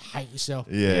down and just hate yourself.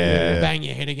 Yeah. Bang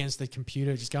your head against the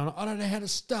computer, just going, I don't know how to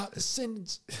start a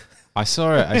sentence. I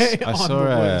saw I'm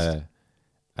the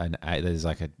there's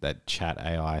like that chat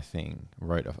AI thing.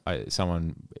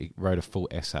 Someone wrote a full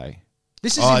essay.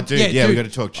 This is Oh, dude, we got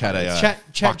to talk chat AI. Chat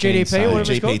Fucking GDP, insane.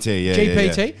 whatever it's called. GPT, yeah,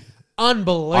 GPT.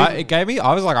 Unbelievable. It gave me.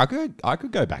 I was like, I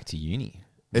could go back to uni.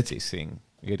 It's this thing.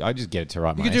 I just get it to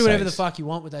write you my can do whatever the essays. fuck you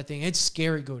want with that thing. It's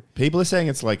scary good. People are saying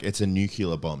it's a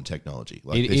nuclear bomb technology.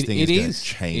 Like this thing is going to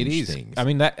change things. I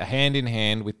mean, that hand in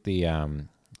hand with the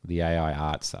AI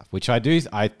art stuff, which I do.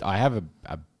 I have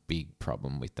a big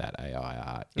problem with that AI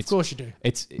art. Of course you do.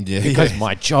 It's Yeah, because yeah.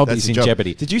 my job That's is your in job.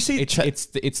 jeopardy. Did you see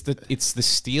It's the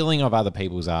stealing of other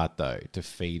people's art though to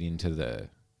feed into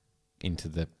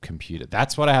the computer.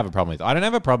 That's what I have a problem with. I don't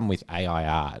have a problem with AI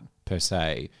art per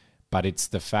se, but it's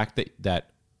the fact that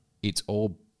it's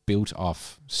all built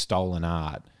off stolen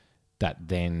art that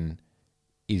then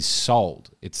is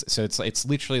sold. It's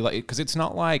literally like, because it's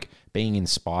not like being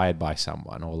inspired by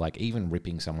someone or like even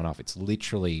ripping someone off. It's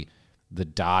literally the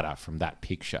data from that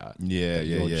picture that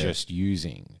you're just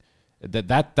using.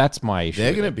 That's my issue.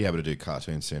 They're with going to it. be able to do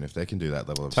cartoons soon if they can do that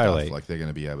level of Totally. stuff. Like they're going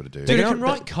to be able to do. Dude, it can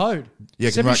write code. Yeah,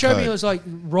 it can Somebody write showed me, code. it was like,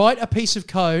 write a piece of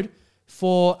code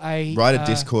for a... Write a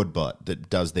Discord bot that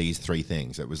does these 3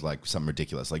 things. It was like something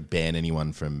ridiculous, like ban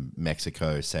anyone from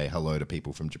Mexico, say hello to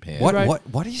people from Japan. What Right.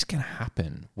 what is going to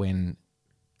happen when,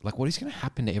 like, what is going to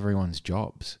happen to everyone's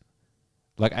jobs?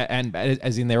 Like, and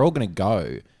as in they're all going to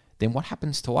go. Then what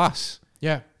happens to us?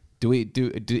 Yeah.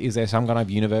 Is there some kind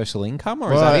of universal income, or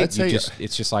Well, I'd is that say- it?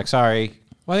 It's just like, sorry,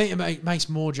 Well, I think it makes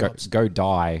more jobs. go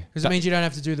die. Because it means you don't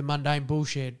have to do the mundane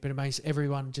bullshit, but it makes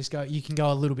everyone just go, you can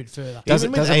go a little bit further. Does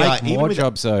Even it with make AI, even more with-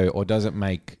 jobs though, or does it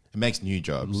make? It makes new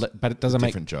jobs. But it doesn't make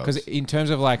Different jobs. because in terms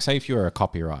of like, say if you're a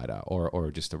copywriter or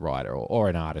just a writer or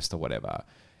an artist or whatever,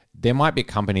 there might be a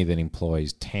company that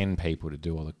employs 10 people to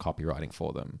do all the copywriting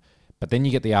for them, but then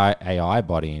you get the AI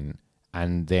bot in.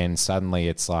 And then suddenly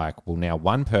it's like, well, now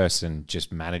one person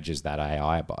just manages that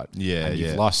AI bot. Yeah, and you've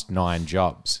yeah. lost 9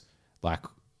 jobs. Like,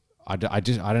 I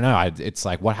don't know. It's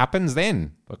like, what happens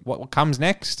then? Like, what comes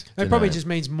next? It probably just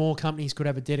means more companies could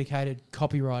have a dedicated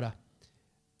copywriter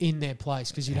in their place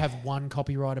because you'd have one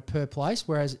copywriter per place,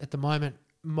 whereas at the moment,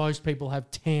 most people have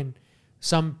 10.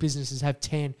 Some businesses have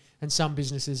 10, and some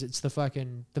businesses, it's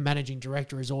the managing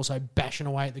director is also bashing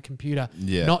away at the computer,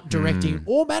 Yeah. not directing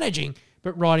or managing,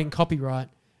 but writing copyright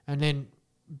and then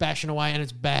bashing away, and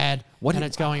it's bad, and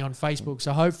it's going on Facebook.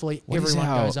 So hopefully What is everyone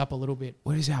our- goes up a little bit.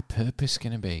 What is our purpose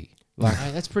going to be? Like,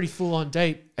 Mate, that's pretty full on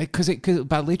deep.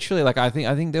 but literally, like, I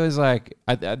think there was like,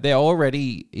 there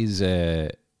already is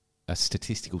a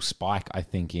statistical spike, I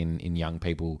think, in young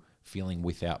people feeling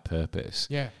without purpose.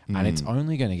 Yeah. And it's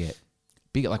only going to get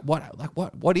bigger. Like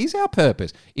what is our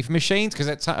purpose? If machines, because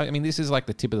that's, I mean, this is like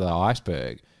the tip of the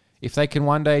iceberg. If they can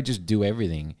one day just do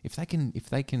everything, if they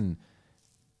can,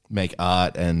 make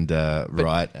art and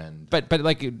write and. but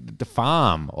like the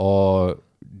farm or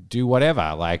do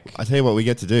whatever, like I tell you what, we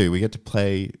get to do. We get to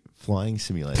play flying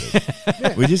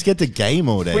simulators. We just get to game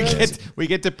all day. we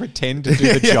get to pretend to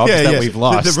do the jobs that we've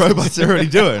lost. The robots are already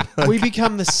doing. We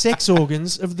become the sex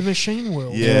organs of the machine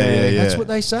world. Yeah. That's what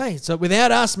they say. So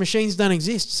without us, machines don't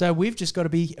exist. So we've just got to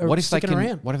be What if they sticking can?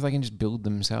 around. What if they can just build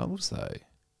themselves though?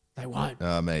 They won't.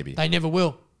 Maybe. They never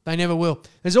will. They never will.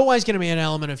 There's always going to be an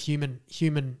element of human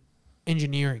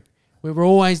engineering. They're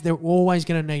always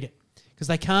going to need it because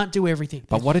they can't do everything.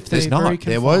 But what if there's They're very not?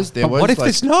 There was. But what if like,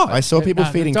 there's not? I saw people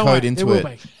No, feeding don't code worry, into there will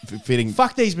it. Feeding.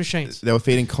 Fuck these machines. They were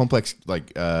feeding complex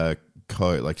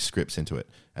code, like scripts into it,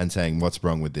 and saying what's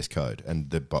wrong with this code, and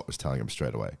the bot was telling them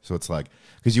straight away. So it's like,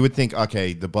 because you would think,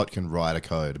 okay, the bot can write a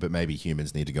code, but maybe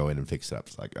humans need to go in and fix it up.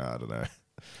 It's like, I don't know.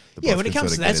 The Yeah, bots when it can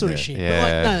comes to get that in sort of there. shit. Yeah.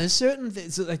 But like, no, there's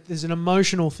certain like, there's an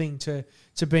emotional thing to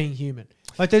being human.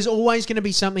 Like there's always going to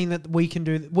be something that we can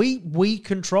do. We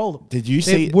control them. Did you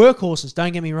They're see? workhorses?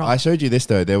 Don't get me wrong. I showed you this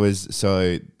though. There was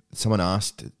someone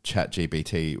asked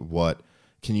ChatGPT, "What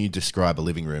can you describe a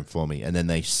living room for me?" And then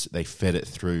they fed it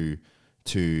through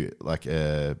to like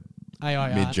a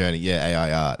AI Mid art. Journey,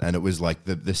 AI art, and it was like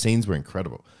the scenes were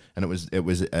incredible. And it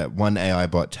was one AI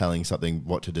bot telling something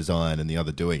what to design and the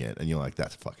other doing it, and you're like,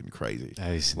 that's fucking crazy.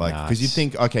 That is like because you nuts.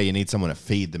 think, okay, you need someone to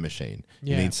feed the machine,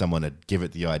 Yeah. you need someone to give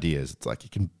it the ideas. It's like you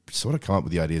can sort of come up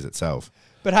with the ideas itself.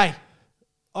 But hey,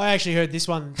 I actually heard this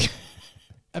one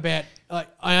about.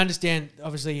 I understand.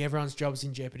 Obviously, everyone's job's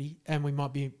in jeopardy, and we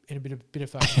might be in a bit of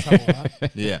fucking trouble,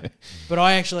 right? Yeah. But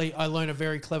I learned a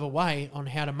very clever way on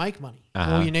how to make money.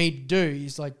 Uh-huh. All you need to do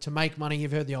is like to make money.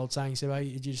 You've heard the old saying, so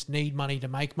you just need money to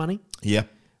make money. Yeah.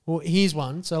 Well, here's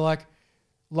one. So like,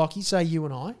 Lockie, say you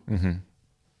and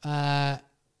I,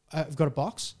 I've got a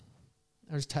box.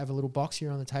 I just have a little box here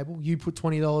on the table. You put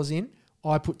 $20 in.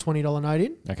 I put $20 note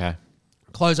in. Okay.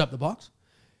 Close up the box.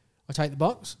 I take the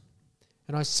box,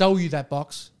 and I sell you that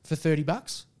box for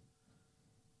 $30.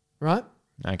 Right?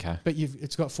 Okay. But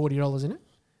it's got $40 in it.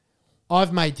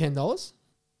 I've made $10,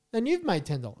 and you've made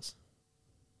 $10.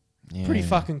 Yeah. Pretty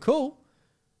fucking cool.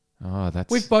 Oh,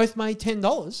 that's... We've both made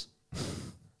 $10,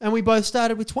 and we both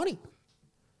started with 20.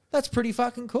 That's pretty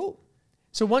fucking cool.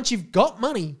 So once you've got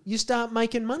money, you start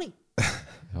making money.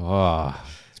 Oh,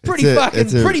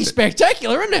 It's pretty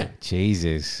spectacular, isn't it?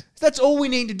 Jesus. That's all we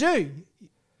need to do.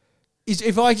 Is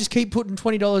if I just keep putting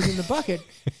 $20 in the bucket,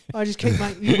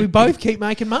 we both keep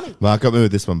making money. Mark got me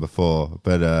with this one before,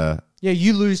 but Yeah,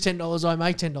 you lose $10, I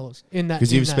make $10 in that.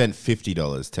 because you've spent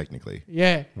 $50 technically.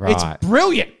 Yeah, Right. It's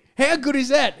brilliant. How good is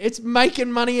that? It's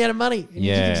making money out of money. And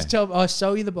you Yeah. can just tell, I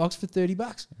sell you the box for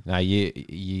 $30. No,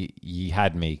 you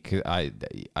had me. 'Cause I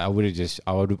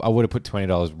would have put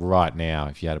 $20 right now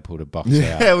if you had to put a box out.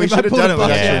 Yeah, we If I should have pull done the it with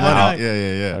bucket actual out, money. I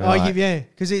Yeah. Right.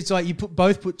 Because it's like you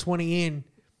both put 20 in.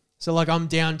 So like I'm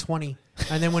down 20.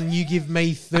 And then when you give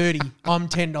me 30, I'm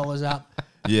 $10 up.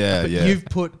 Yeah, But yeah. you've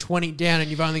put 20 down and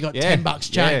you've only got Yeah. $10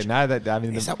 change. Yeah, no,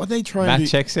 Is that what they try and math do?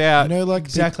 checks out. You know, like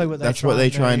Exactly what they that's try what they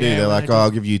and do, try and do. yeah, They're when like, they oh, do-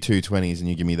 I'll give you 2 20s and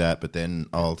you give me that, but then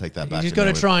I'll take that You back. just and got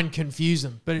to then try and confuse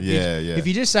them. But Yeah, yeah. if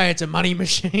you just say it's a money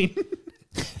machine,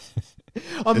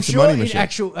 I'm It's a sure money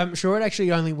machine. I'm sure it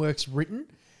actually only works written.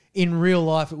 In real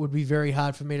life, it would be very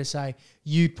hard for me to say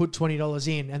you put $20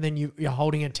 in and then you're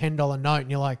holding a $10 note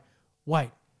and you're like,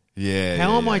 wait, Yeah.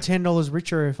 how yeah, am I yeah. $10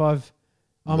 richer if I'm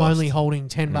Lost. only holding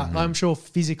 $10? I'm sure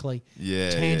physically,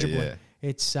 Yeah, tangibly, yeah.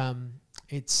 it's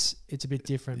a bit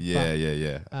different. Yeah, but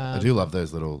yeah. I do love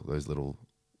those little.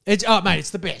 it's mate, it's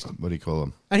the best. What do you call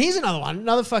them? And here's another one,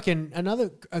 another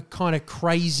kind of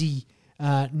crazy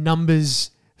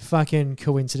numbers fucking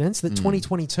coincidence that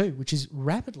 2022, which is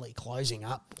rapidly closing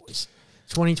up, boys.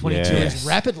 2022 Yes. is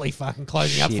rapidly fucking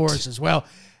closing up Shit. for us as well.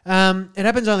 It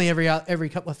happens only every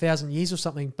couple of thousand years or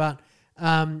something, but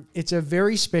it's a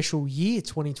very special year,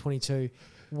 2022,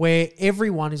 where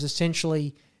everyone is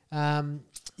essentially,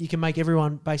 you can make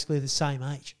everyone basically the same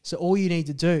age. So all you need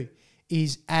to do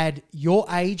is add your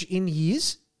age in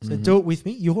years. So do it with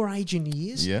me. Your age in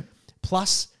years. Yeah.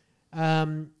 Plus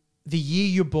the year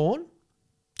you're born.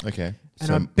 Okay. And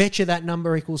So I bet you that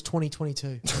number equals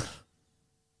 2022.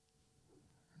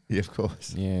 yeah, of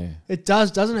course. Yeah. It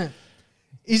does, doesn't it?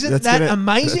 Isn't That's that gonna-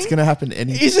 amazing? That's gonna happen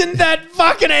any. Isn't that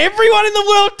fucking everyone in the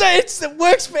world? It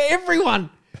works for everyone.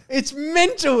 It's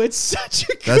mental. It's such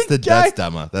a good game. That's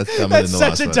dumber. That's dumber That's than the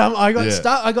last such a one. dumb. I got Yeah.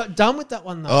 stuck. I got done with that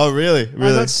one though. Oh, really? I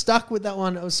Really? got stuck with that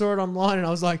one. I saw it online and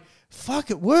I was like,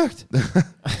 "Fuck, it worked."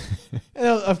 And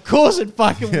of course, it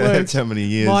fucking Yeah, works. that's how many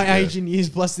years. My yeah. age in years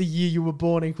plus the year you were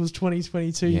born equals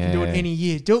 2022. You can do it Yeah. any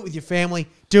year. Do it with your family.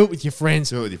 Do it with your friends.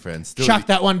 Do it with your friends. Do it Chuck with-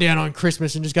 that one down on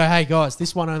Christmas and just go, "Hey guys,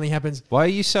 this one only happens." Why are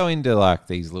you so into like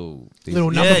these little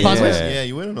Number yeah, puzzles. Yeah,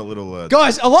 you went on a little.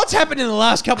 Guys, a lot's happened in the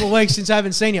last couple of weeks since I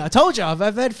haven't seen you. I told you, I've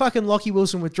had fucking Lockie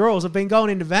Wilson withdrawals. I've been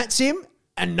going into VAT Sim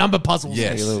and number puzzles.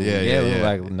 Yes. little, Yeah, little, yeah.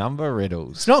 like number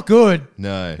riddles? It's not good.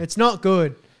 No. It's not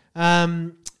good.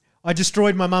 I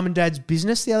destroyed my mum and dad's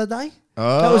business the other day.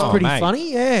 Oh, That was pretty mate.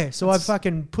 funny. Yeah. So I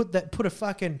fucking put a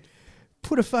fucking.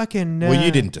 Well,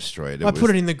 you didn't destroy it. I put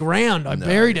it in the ground. I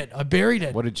buried it.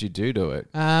 What did you do to it?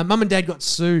 Mum and dad got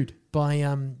sued by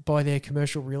their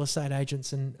commercial real estate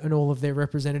agents and all of their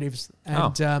representatives.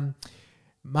 And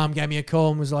Mum gave me a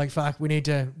call and was like, "Fuck, we need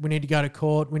to go to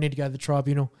court. We need to go to the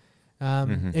tribunal.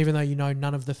 Even though you know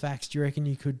none of the facts, do you reckon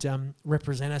you could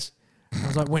represent us?" I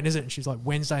was like, "When is it?" And she's like,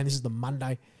 "Wednesday, and this is the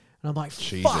Monday." And I'm like,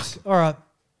 Jesus. "Fuck, all right,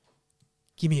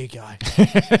 give me a go."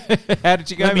 How did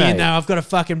you go, Let me mate? in there.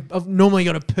 I've normally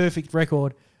got a perfect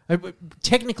record.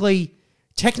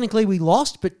 Technically we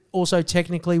lost, but also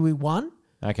technically we won.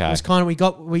 Okay. It was kind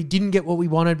of we didn't get what we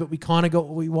wanted, but we kind of got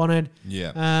what we wanted.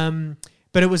 Yeah.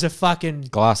 But it was a fucking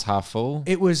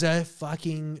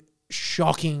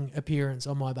shocking appearance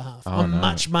on my behalf. I'm no.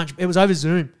 much. It was over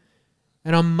Zoom,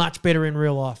 and I'm much better in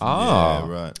real life. Yeah, Oh.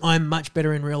 right. I'm much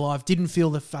better in real life. Didn't feel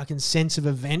the fucking sense of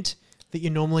event that you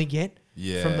normally get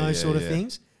Yeah, from those yeah, sort of yeah.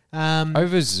 things.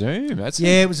 Over Zoom. That's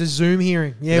Yeah, it was a Zoom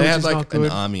hearing. Yeah, They which had is not like good.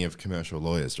 an army of commercial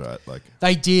lawyers, right? Like,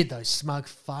 They did, those smug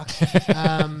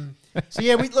fucks. So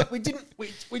yeah, we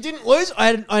didn't lose. I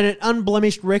had an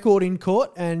unblemished record in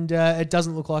court, and it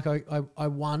doesn't look like I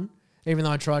won, even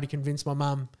though I tried to convince my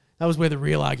mum. That was where the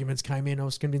real arguments came in. I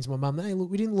was convincing my mum, hey, look,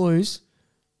 we didn't lose.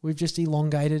 We've just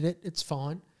elongated it. It's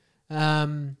fine.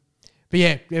 But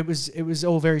yeah, it was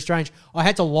all very strange. I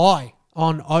had to lie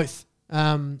on oath,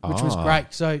 which was great.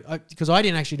 So because I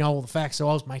didn't actually know all the facts, so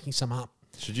I was making some up.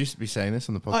 should you be saying this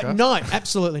on the podcast? No,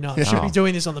 absolutely not. I should be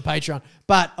doing this on the Patreon.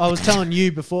 But I was telling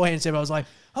you beforehand, Seb, I was like,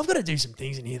 I've got to do some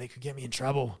things in here that could get me in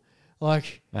trouble.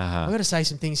 Like, I've got to say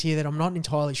some things here that I'm not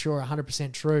entirely sure are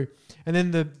 100% true. And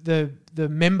then the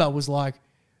member was like,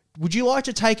 would you like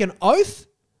to take an oath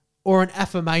or an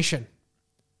affirmation?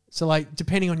 So, like,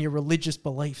 depending on your religious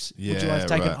beliefs, would you like to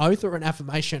take an oath or an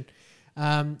affirmation?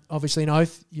 Obviously, an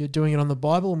oath, you're doing it on the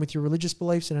Bible and with your religious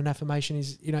beliefs, and an affirmation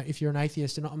is, if you're an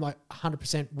atheist, and I'm like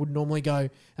 100% would normally go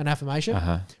an affirmation.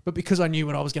 But because I knew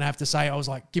what I was going to have to say, I was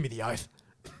like, give me the oath.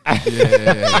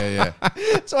 Yeah.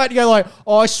 So I had to go like,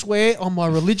 I swear on my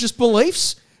religious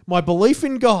beliefs, my belief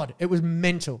in God. It was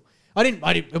mental. I didn't.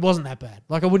 It wasn't that bad.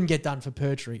 Like, I wouldn't get done for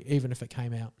perjury, even if it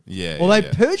came out. Yeah. Although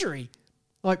perjury,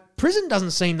 like, prison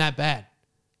doesn't seem that bad.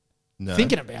 No.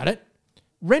 Thinking about it,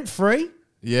 rent free.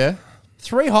 Yeah.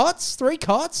 3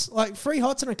 cots, like 3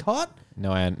 hots and a cot.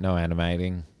 no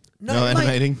animating. No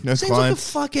animating, no seems clients.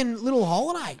 Seems like a fucking little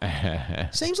holiday.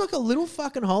 Seems like a little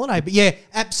fucking holiday. But yeah,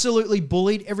 absolutely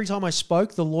bullied. Every time I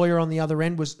spoke, the lawyer on the other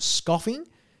end was scoffing.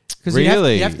 Because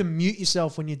Really? you have to mute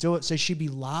yourself when you do it. So she'd be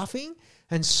laughing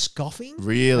and scoffing.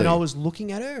 Really? And I was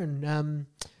looking at her, and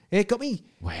it got me.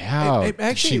 Wow. It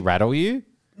Did she rattle you?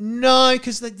 No,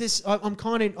 because I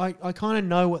kind of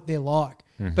know what they're like.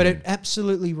 But it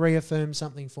absolutely reaffirmed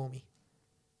something for me.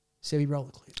 Sebi, roll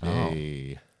the clip.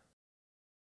 Hey.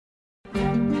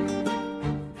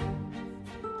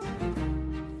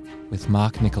 With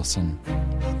Mark Nicholson.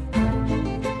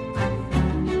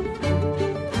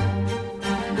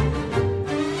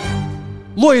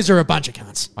 Lawyers are a bunch of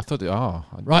cunts, I thought.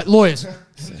 right? Lawyers.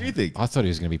 What do you think? I thought he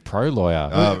was going to be pro lawyer.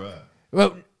 Oh, right.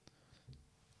 Well,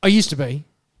 I used to be,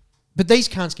 but these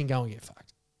cunts can go and get fucked.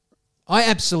 I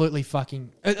absolutely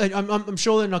fucking. I'm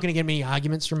sure they're not going to get many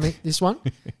arguments from me. This one,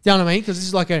 you know what I mean? Because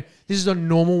this is a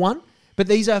normal one. But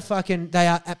these are they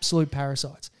are absolute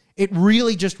parasites. It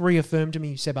really just reaffirmed to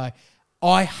me, Sebo,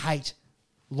 I hate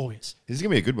lawyers. This is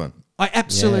gonna be a good one. I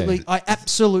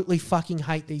absolutely fucking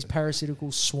hate these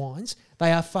parasitical swines.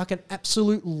 They are fucking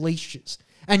absolute leashes.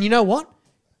 And you know what?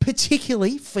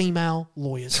 Particularly female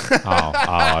lawyers.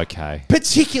 Okay.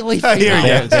 Particularly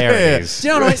female. There it is. Do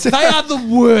you know what I mean? They are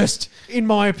the worst, in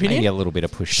my opinion. Maybe a little bit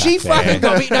of pushback. She fucking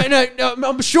got me. No.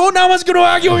 I'm sure no one's going to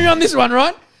argue with me on this one,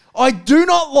 right? I do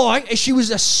not like. She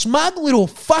was a smug little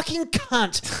fucking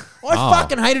cunt. I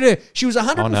fucking hated her. She was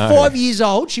 105 years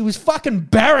old. She was fucking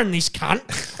barren, this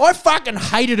cunt. I fucking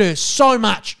hated her so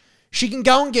much. She can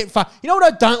go and get fucked. You know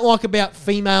what I don't like about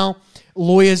female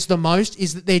lawyers the most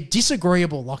is that they're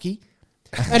disagreeable, Lockie.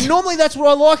 And normally that's what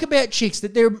I like about chicks,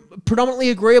 that they're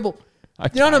predominantly agreeable. Okay.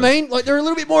 You know what I mean? Like, they're a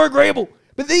little bit more agreeable.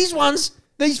 But these ones,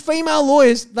 these female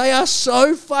lawyers, they are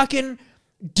so fucking...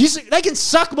 they can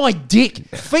suck my dick.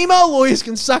 Female lawyers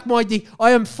can suck my dick.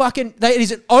 I am fucking... it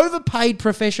is an overpaid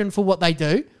profession for what they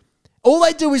do. All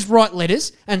they do is write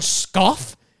letters and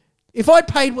scoff. If I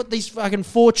paid what these fucking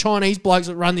 4 Chinese blokes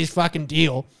that run this fucking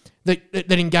deal...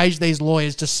 That engage these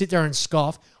lawyers to sit there and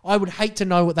scoff, I would hate to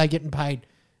know what they're getting paid.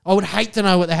 I would hate to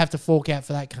know what they have to fork out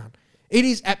for that cunt. It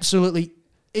is absolutely...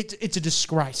 It's a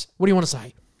disgrace. What do you want to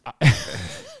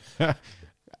say?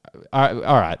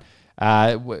 All right.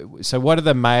 So what are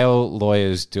the male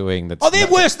lawyers doing? They're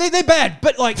worse. They're bad.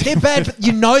 But, like, they're bad. But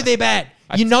you know they're bad.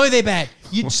 You know they're bad.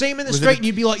 You'd see them in the street and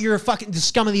you'd be like, you're a fucking... the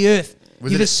scum of the earth.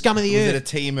 You're the scum of the earth. Was it a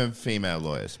team of female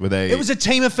lawyers? Were they... It was a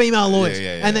team of female lawyers.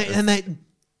 Yeah. And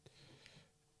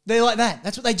they're like that.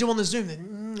 That's what they do on the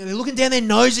Zoom. They're looking down their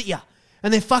nose at you.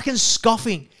 And they're fucking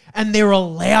scoffing. And they're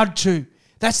allowed to.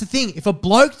 That's the thing. If a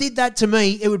bloke did that to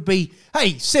me, it would be,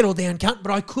 hey, settle down, cunt.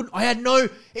 But I couldn't. I had no...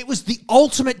 It was the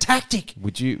ultimate tactic.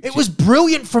 Would you... It was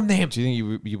brilliant from them. Do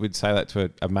you think you would say that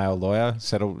to a male lawyer?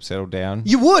 Settle down?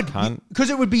 You would. Cunt? Because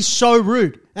it would be so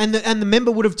rude. And the member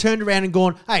would have turned around and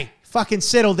gone, hey, fucking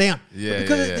settle down. Yeah,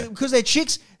 Because they're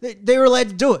chicks, they're allowed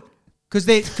to do it. Because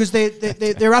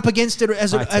they're up against it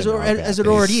as it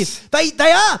already is. They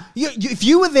are. If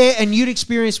you were there and you'd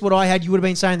experienced what I had, you would have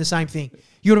been saying the same thing.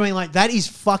 You would have been like, that is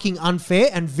fucking unfair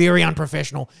and very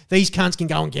unprofessional. These cunts can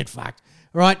go and get fucked.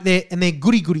 Right? They're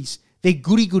goody goodies. They're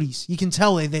goody goodies. You can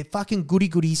tell they're fucking goody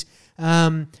goodies.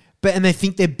 and they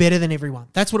think they're better than everyone.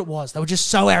 That's what it was. They were just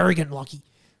so arrogant, Lockie.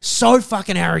 So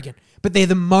fucking arrogant. But they're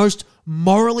the most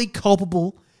morally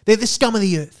culpable. They're the scum of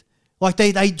the earth. Like,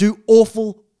 they do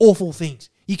awful, awful things.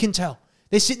 You can tell.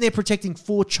 They're sitting there protecting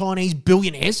 4 Chinese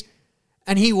billionaires,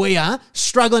 and here we are,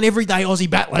 struggling everyday Aussie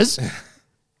battlers.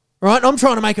 Right? And I'm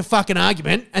trying to make a fucking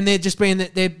argument, and they're just being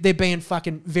they're being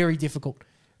fucking very difficult.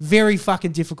 Very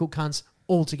fucking difficult cunts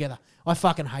altogether. I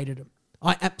fucking hated them.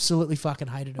 I absolutely fucking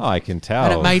hated them. I can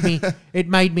tell. And it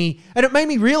made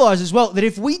me realize as well that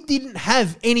if we didn't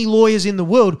have any lawyers in the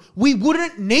world, we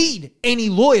wouldn't need any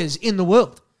lawyers in the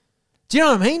world. Do you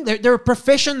know what I mean? They're a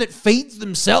profession that feeds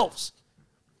themselves.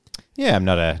 Yeah, I'm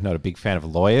not a big fan of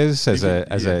lawyers as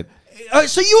a.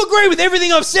 So you agree with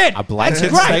everything I've said? A blanket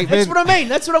That's great. statement. That's what I mean.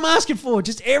 That's what I'm asking for.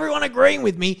 Just everyone agreeing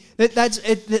with me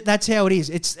that's how it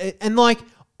is. And like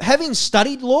having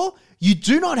studied law, you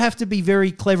do not have to be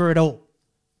very clever at all.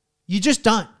 You just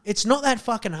don't. It's not that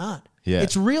fucking hard. Yeah.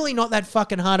 It's really not that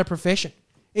fucking hard a profession.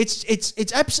 It's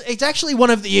actually one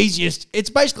of the easiest. It's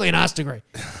basically an arts degree.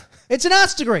 It's an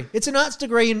arts degree. It's an arts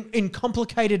degree in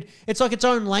complicated. It's like its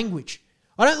own language.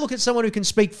 I don't look at someone who can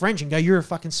speak French and go, "You're a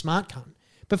fucking smart cunt."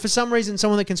 But for some reason,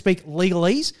 someone that can speak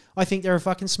legalese, I think they're a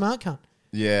fucking smart cunt.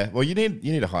 Yeah, well, you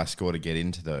need a high score to get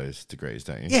into those degrees,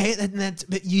 don't you? Yeah,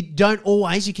 but you don't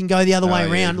always. You can go the other way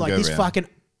yeah, around, you like can go this around. fucking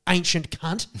ancient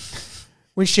cunt.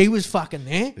 When she was fucking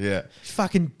there, Yeah.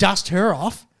 fucking dust her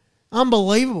off.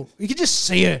 Unbelievable. You could just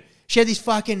see her. She had this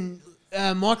fucking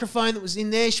microphone that was in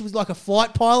there. She was like a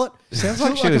flight pilot. Sounds She like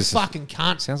looked she like was- a fucking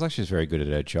cunt. Sounds like she's very good at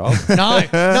her job.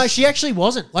 No, she actually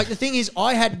wasn't. Like the thing is,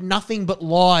 I had nothing but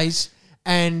lies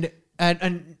and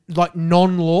like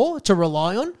non-law to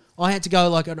rely on. I had to go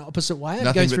like an opposite way. I had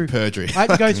Nothing to but go through perjury. I had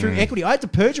to go through equity. I had to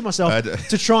perjure myself I d-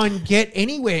 to try and get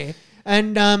anywhere.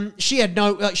 And she had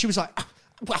no. She was like,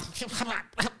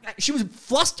 she was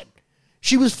flustered.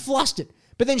 She was flustered.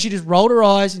 But then she just rolled her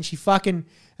eyes and she fucking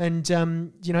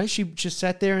she just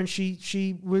sat there and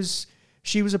she was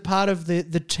a part of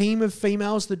the team of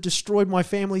females that destroyed my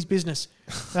family's business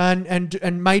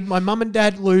and made my mum and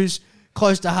dad lose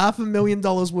close to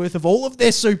 $500,000 worth of all of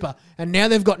their super, and now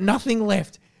they've got nothing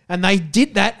left. And they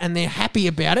did that, and they're happy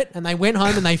about it. And they went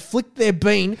home and they flicked their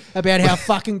bean about how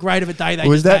fucking great of a day they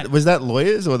Was just had. that was that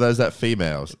lawyers or was that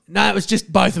females? No, it was just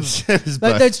both of them. It was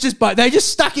both. That's just both. They just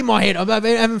stuck in my head. I've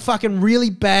been having fucking really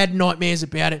bad nightmares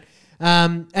about it.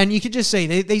 And you could just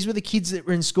see these were the kids that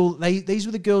were in school. These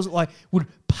were the girls that like would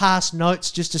pass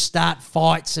notes just to start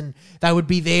fights, and they would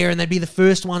be there and they'd be the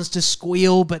first ones to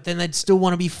squeal, but then they'd still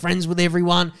want to be friends with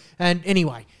everyone. And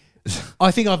anyway, I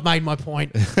think I've made my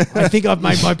point. I think I've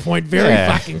made my point very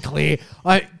fucking clear.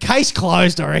 Case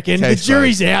closed, I reckon. Case the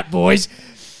jury's out, boys.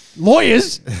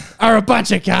 Lawyers are a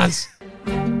bunch of cunts.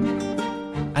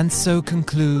 And so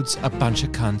concludes A Bunch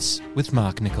of Cunts with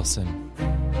Mark Nicholson.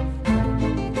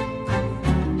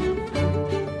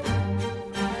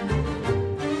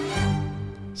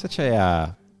 Such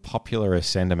a popular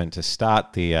sentiment to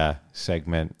start the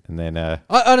segment, and then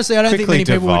Honestly, I don't think quickly many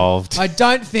people devolved. would, I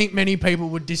don't think many people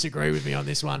would disagree with me on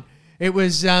this one. It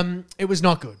was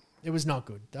not good. It was not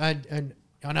good. And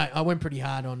I know I went pretty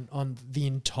hard on the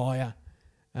entire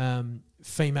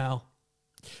female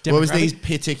demographic. Well, it was these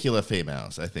particular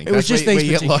females, I think. It was just where these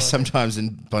you get lost particular sometimes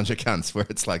in a bunch of cunts where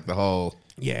it's like the whole...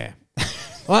 Yeah.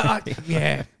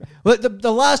 Yeah. Well,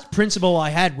 the last principal I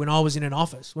had when I was in an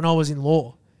office, when I was in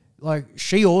law, like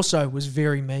she also was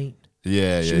very mean.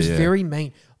 Yeah, She was very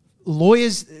mean.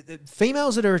 Lawyers,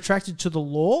 females that are attracted to the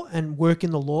law and work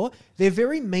in the law, they're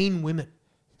very mean women.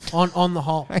 On the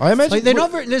whole, I imagine- like, they're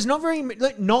not very. There's not very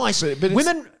like, nice But it's-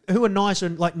 women who are nice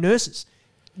and like nurses,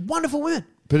 wonderful women.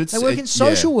 But it's, they work in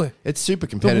social work. It's super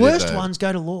The competitive. worst though. ones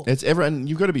go to law. It's everyone.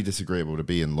 You've got to be disagreeable to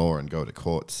be in law and go to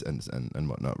courts and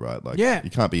whatnot, right? Like, Yeah. you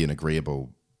can't be an agreeable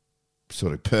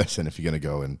sort of person if you're going to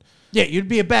go and Yeah, you'd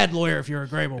be a bad lawyer if you're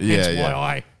agreeable. Yeah, Hence yeah. why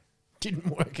I didn't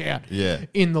work out Yeah.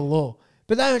 in the law.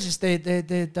 But they were just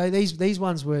these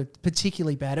ones were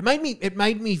particularly bad. It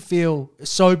made me feel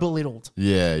so belittled.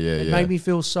 It made me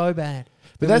feel so bad.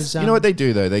 But It that's was, you know what they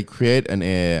do though. They create an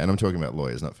air, and I'm talking about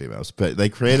lawyers, not females. But they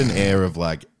create an air of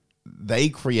like they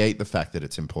create the fact that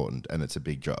it's important and it's a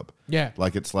big job. Yeah.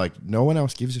 Like it's like no one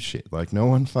else gives a shit. Like no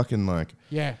one fucking like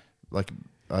Yeah.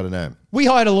 I don't know. We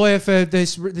hired a lawyer for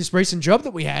this recent job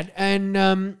that we had,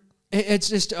 and it's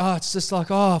just like,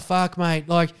 oh fuck, mate,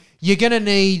 like you're gonna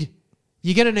need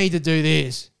to do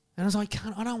this, and I was like,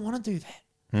 I don't want to do that.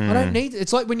 I don't need.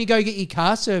 It's like when you go get your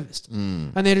car serviced,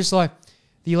 and they're just like,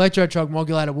 the electroshock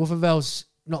modulator woofer valve's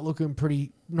not looking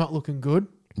good.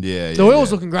 Yeah. The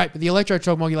oil's looking great, but the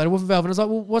electroshock modulator woofer valve, and I was like,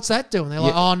 well, what's that doing? They're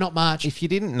like, Yeah. oh, not much. If you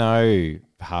didn't know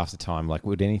half the time. Like,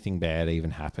 would anything bad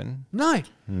even happen? No.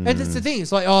 And that's the thing.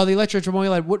 It's like, oh, the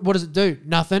electrotremolator, what does it do?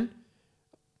 Nothing.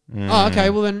 Oh, okay,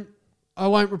 well then I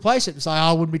won't replace it. It's like,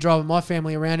 I wouldn't be driving my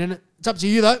family around in it. It's up to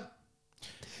you though.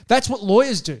 That's what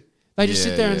lawyers do. They just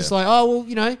sit there and it's like, oh, well,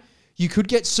 you know, you could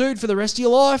get sued for the rest of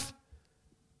your life.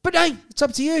 But hey, it's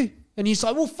up to you. And he's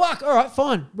like, well, fuck, all right,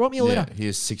 fine. Write me a letter.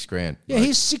 Here's $6,000. Yeah,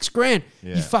 here's $6,000.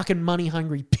 Yeah. You fucking money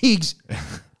hungry pigs.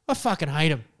 I fucking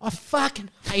hate him. I fucking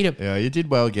hate him. Yeah, you did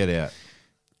well get out.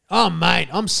 Oh, mate,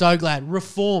 I'm so glad.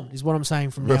 Reformed is what I'm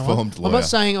saying from now on. Reformed lawyer.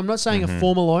 I'm not saying a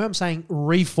former lawyer. I'm saying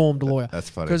reformed lawyer. That's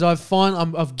funny. Because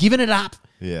I've given it up.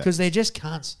 Yeah. Because they're just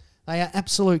cunts. They are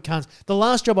absolute cunts. The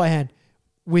last job I had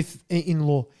in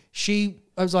law, I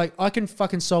was like, I can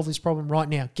fucking solve this problem right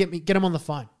now. Get him on the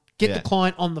phone. Get the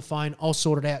client on the phone. I'll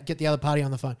sort it out. Get the other party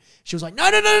on the phone. She was like, no.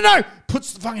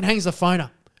 Hangs the phone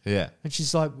up. Yeah. And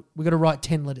she's like, we got to write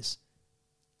 10 letters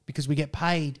because we get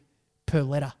paid per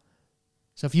letter.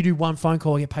 So if you do one phone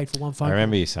call, I get paid for one phone call. I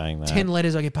remember you saying that. 10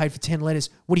 letters, I get paid for 10 letters.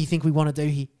 What do you think we want to do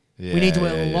here? Yeah, we need to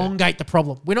elongate the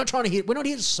problem. We're not here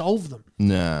to solve them.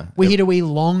 Nah. We're here to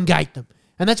elongate them.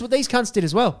 And that's what these cunts did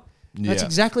as well. That's Yeah.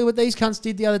 exactly what these cunts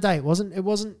did the other day.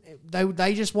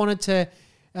 They just wanted to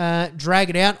drag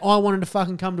it out. I wanted to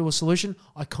fucking come to a solution.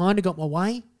 I kind of got my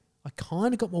way. But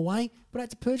I had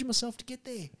to perjure myself to get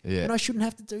there. Yeah. And I shouldn't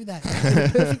have to do that. In a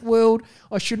perfect world,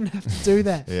 I shouldn't have to do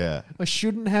that. Yeah. I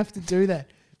shouldn't have to do that.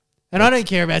 And I don't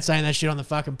care about saying that shit on the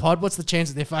fucking pod. What's the chance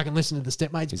that they're fucking listening to the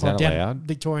Stepmates Is pod that down allowed? at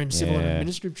Victorian Civil and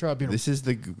Administrative Tribunal? This is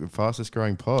the fastest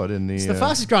growing pod in the, It's the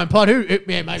fastest growing pod. Yeah,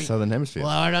 maybe. Southern Hemisphere.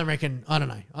 Well, I don't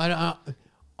know.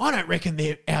 I don't reckon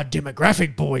they're our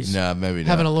demographic boys. No, maybe not.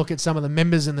 Having a look at some of the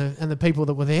members and the people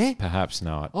that were there. Perhaps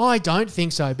not. I don't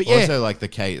think so. But yeah, Also, like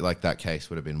that case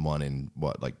would have been one in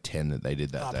 10 that they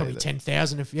did that day. probably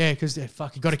 10,000 because they're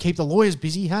fucking got to keep the lawyers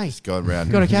busy. Hey, Just going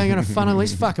around. got to funnel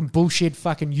this fucking bullshit,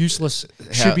 fucking useless,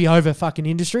 should be over fucking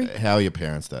industry. How are your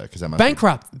parents though? Because I'm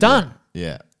Bankrupt, done,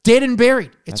 Yeah. dead and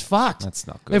buried. It's fucked. That's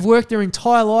not good. They've worked their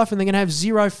entire life and they're gonna have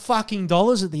 $0 fucking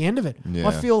at the end of it. Yeah.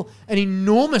 I feel an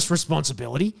enormous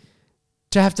responsibility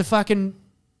to have to fucking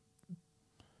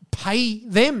pay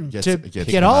them to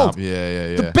get old.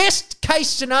 Yeah. The best case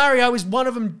scenario is one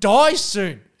of them dies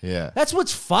soon. Yeah. That's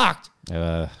what's fucked.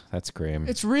 That's grim.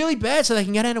 It's really bad, so they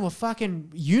can get into a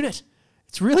fucking unit.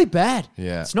 It's really bad.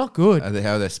 Yeah. It's not good.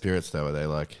 How are their spirits though? Are they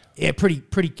like? Yeah, pretty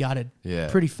gutted. Yeah.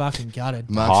 Pretty fucking gutted.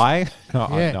 High? No,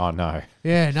 Yeah. no.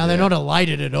 Yeah, no, they're not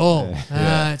elated at all.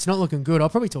 It's not looking good. I'll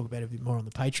probably talk about it a bit more on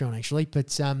the Patreon, actually.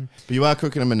 But But you are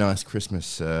cooking them a nice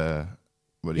Christmas.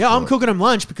 What do you yeah, call I'm it? cooking them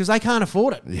lunch because they can't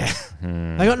afford it. Yeah.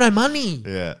 They got no money.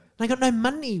 Yeah. They got no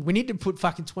money. We need to put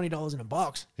fucking $20 in a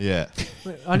box. Yeah.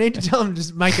 I need to tell them to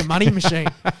just make a money machine.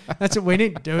 That's what we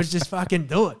need to do is just fucking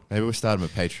do it. Maybe we'll start them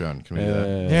a Patreon. Can we do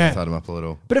that? Yeah. Start them up a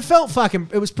little. But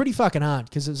it was pretty fucking hard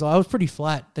because it was like, I was pretty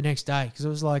flat the next day because it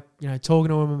was like, talking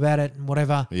to them about it and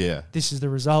whatever. Yeah. This is the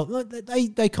result. Look,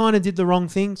 they kind of did the wrong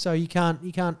thing, so you can't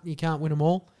win them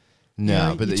all.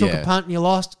 No, but you took a punt and you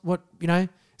lost.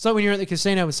 It's like when you're at the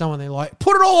casino with someone, they're like,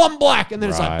 put it all on black, and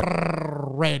then it's like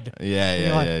red. Yeah, And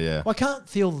you're like, yeah. Well, I can't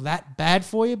feel that bad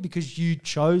for you because you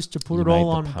chose to put You it all made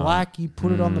the on punt. black. You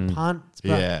put it on the punt.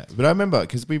 Yeah, but I remember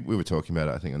because we were talking about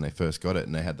it, I think, when they first got it,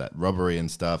 and they had that robbery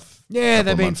and stuff. Yeah,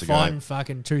 they've been months ago. fighting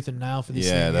fucking tooth and nail for this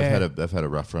Yeah, thing. they've had a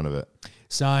rough run of it.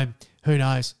 So who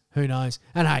knows? Who knows?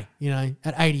 And hey,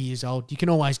 at 80 years old, you can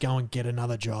always go and get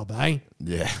another job, eh?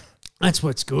 Yeah, That's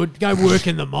what's good. Go work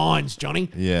in the mines, Johnny.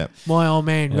 yeah, My old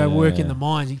man go work in the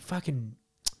mines. He fucking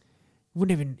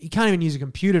he can't even use a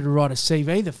computer to write a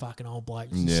CV, the fucking old bloke.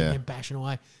 He's just sitting there bashing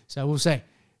away. So we'll see.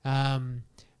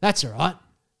 That's all right.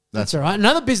 That's all right.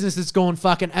 Another business that's gone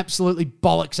fucking absolutely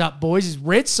bollocks up, boys, is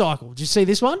Red Cycle. Did you see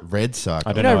this one? Red Cycle.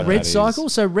 I don't You know know what Red that Cycle?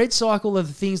 is. So Red Cycle are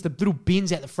the things, the little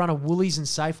bins out the front of Woolies and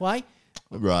Safeway.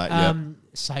 Right. Yeah.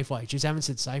 Safeway. Just haven't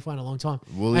said Safeway in a long time.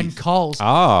 Woolies. And Coles,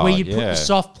 Oh, where you put yeah. the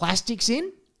soft plastics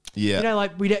in. Yeah.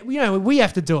 Like we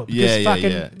have to do it. Because Yeah.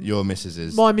 fucking Yeah. Your missus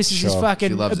is. my missus is Sure. fucking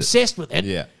She loves it. obsessed with it.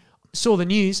 Yeah. Saw the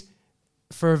news.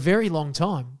 For a very long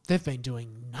time, they've been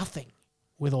doing nothing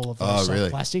with all of those soft really?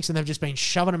 plastics, and they've just been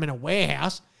shoving them in a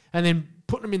warehouse and then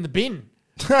putting them in the bin.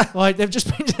 Like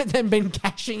they've been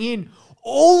cashing in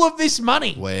all of this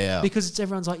money. Wow. Because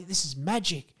everyone's like, this is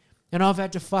magic. And I've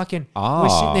had to fucking, we're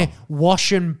sitting there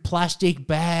washing plastic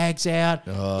bags out.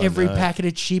 Every packet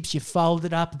of chips, you fold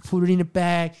it up and put it in a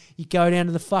bag. You go down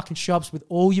to the fucking shops with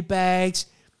all your bags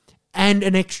and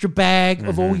an extra bag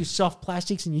of all your soft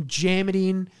plastics and you jam it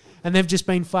in. And they've just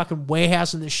been fucking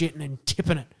warehousing the shit and then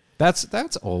tipping it.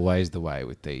 That's always the way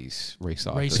with these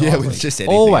recyclers. Yeah, with just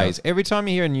anything always. else. Every time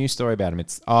you hear a news story about them,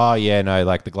 it's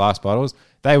like the glass bottles.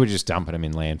 They were just dumping them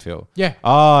in landfill. Yeah.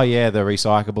 Oh yeah, the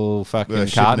recyclable fucking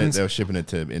cartons. They were shipping it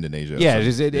to Indonesia. Yeah,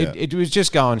 it was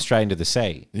just going straight into the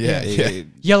sea. Yeah, yeah.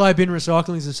 Yellow bin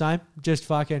recycling is the same. Just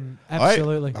fucking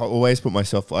absolutely. I always put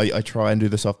myself. I try and do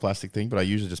the soft plastic thing, but I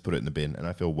usually just put it in the bin, and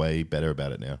I feel way better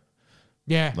about it now.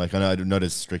 Yeah. Like I know I'm not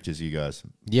as strict as you guys.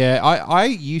 Yeah, I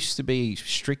used to be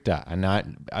stricter, and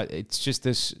it's just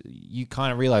this. You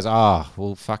kind of realize,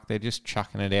 well, fuck, they're just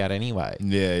chucking it out anyway.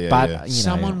 Yeah. But yeah.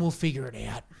 Someone will figure it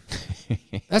out.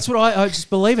 That's what I just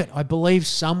believe it. I believe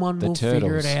someone will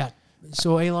figure it out.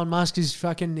 So Elon Musk is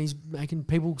he's making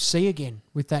people see again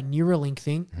with that Neuralink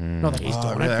thing. Not that he's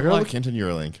doing really? it. I gotta look into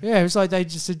Neuralink. Yeah, it was like they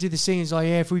just did this thing. It's like,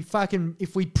 if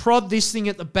we prod this thing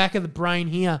at the back of the brain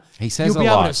here, He says you'll a be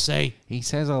lot. able to see. He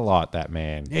says a lot, that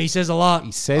man. Yeah, he says a lot.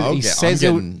 He says I'm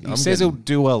he'll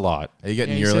do a lot. Are you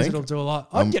getting He says Neuralink? it'll do a lot.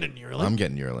 I'd get a Neuralink. I'm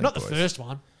getting Neuralink. Not the boys. first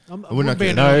one. I not wouldn't be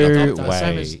get an it. early No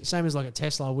adopter. way. Same as like a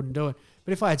Tesla, I wouldn't do it.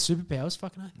 But if I had superpowers,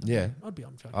 fucking Yeah. I'd be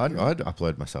on fucking I'd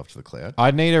upload myself to the cloud.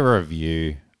 I'd need a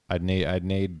review. I'd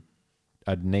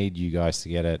need you guys to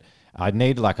get it. I'd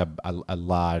need like a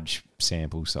large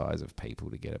sample size of people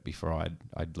to get it before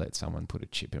I'd let someone put a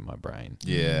chip in my brain.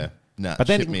 Yeah. Nah, But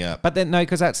then, ship me up. But then, no,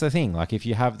 because that's the thing. Like, if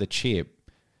you have the chip,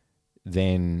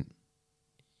 then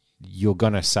you're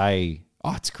gonna say,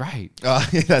 "Oh, it's great." Oh,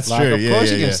 yeah, that's Like, true. of Yeah, course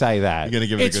yeah, you can yeah. say that. You're gonna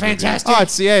give it It's a good review. fantastic. Oh,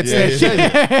 it's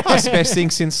it's the best thing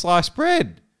since sliced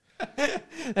bread.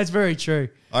 That's very true.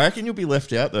 I reckon you'll be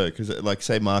left out though, because like,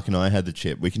 say Mark and I had the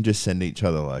chip, we can just send each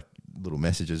other like little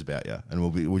messages about you,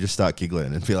 and we'll just start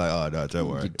giggling and be like, "Oh no, don't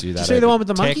worry." You do Did that. you see the over one with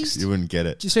the text. monkeys? You wouldn't get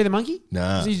it. Did you see the monkey?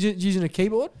 Nah. He's using a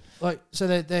keyboard. Like, so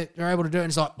they're able to do it. And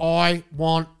it's like, I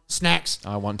want snacks.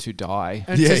 I want to die.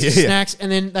 And it Yeah, says yeah, yeah. snacks.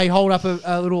 And then they hold up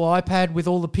a little iPad with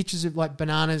all the pictures of like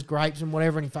bananas, grapes, and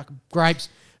whatever. And he fucking grapes.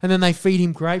 And then they feed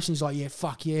him grapes. And he's like, yeah,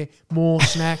 fuck yeah. More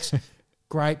snacks,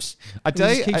 grapes. I And tell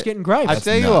he you, just keeps getting grapes. I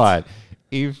tell you nuts.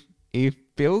 what, if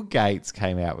Bill Gates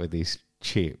came out with this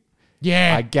chip,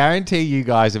 yeah. I guarantee you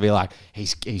guys would be like,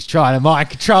 he's trying to mind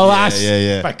control us. yeah,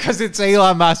 yeah. Because it's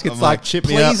Elon Musk. It's I'm like, like, chip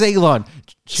me please, up. Elon,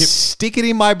 stick it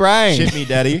in my brain. Chip me,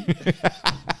 daddy.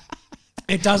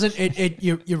 It doesn't.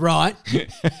 You're right.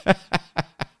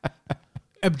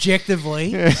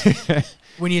 Objectively,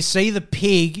 when you see the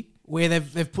pig where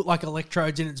they've put like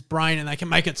electrodes in its brain and they can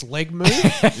make its leg move.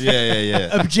 Yeah.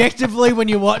 Objectively, when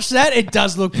you watch that, it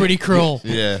does look pretty cruel.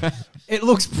 Yeah. It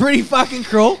looks pretty fucking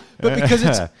cruel, but because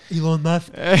it's Elon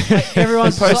Musk,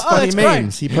 everyone's He posts like, oh, funny that's great.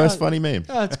 memes. He posts funny memes.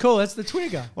 Oh, it's cool. That's the Twitter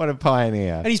guy. What a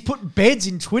pioneer. And he's put beds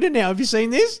in Twitter now. Have you seen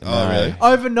this? Oh, really?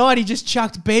 Overnight, he just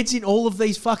chucked beds in all of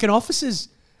these fucking offices.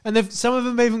 And some of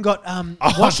them even got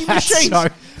washing that's machines. so-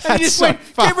 and he that's just so went,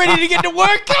 get ready to get to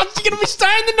work, cunts. You're going to be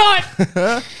staying the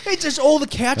night. It's just all the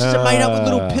couches are made up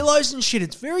with little pillows and shit.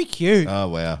 It's very cute. Oh,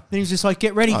 wow. Then he's just like,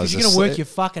 get ready because it's you're going a to work sl- your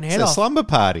fucking It's head a off. slumber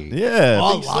party. Yeah.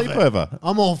 I Big love it. sleepover.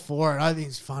 I'm all for it. I think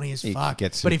it's funny as fuck.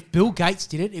 gets But it. if Bill Gates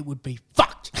did it, it would be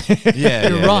fucked. Yeah.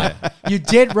 You're right. You're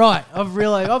dead right. I've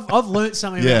learned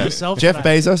something about Yeah. myself. Jeff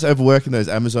today. Bezos overworking those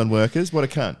Amazon workers. What a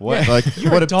cunt. Yeah. Like,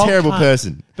 You're what a dog terrible cunt.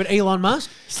 person. But Elon Musk,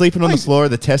 Sleeping on the floor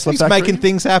of the Tesla He's factory. making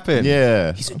things happen.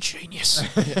 Yeah. he's a genius.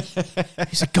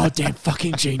 He's a goddamn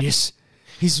fucking genius.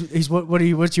 He's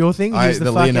what's your thing? He's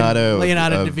the fucking Leonardo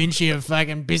da of- Vinci of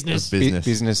fucking business. Business.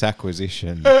 Business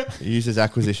acquisition. He uses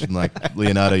acquisition like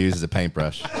Leonardo uses a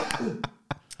paintbrush.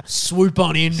 Swoop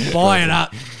on in, buy it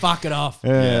up, fuck it off.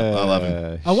 Yeah, I love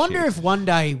him. I wonder if one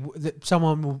day that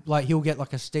someone will he'll get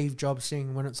like a Steve Jobs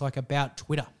thing when it's like about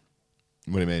Twitter.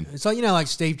 What do you mean? It's like, like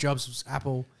Steve Jobs was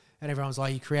Apple and everyone's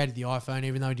like, he created the iPhone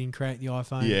even though he didn't create the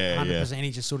iPhone. Yeah, 100%. He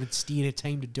just sort of steered a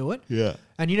team to do it. Yeah.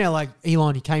 And like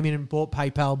Elon, he came in and bought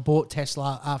PayPal, bought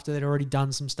Tesla after they'd already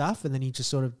done some stuff, and then he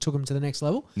just sort of took them to the next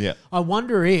level. Yeah. I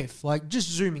wonder if, like, just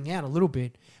zooming out a little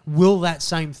bit, will that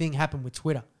same thing happen with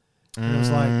Twitter? And it was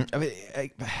like, I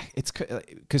mean, it's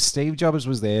because Steve Jobs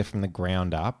was there from the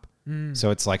ground up. So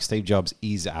it's like Steve Jobs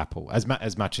is Apple. As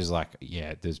much as like,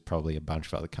 yeah, there's probably a bunch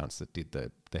of other cunts that did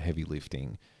the heavy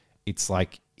lifting. It's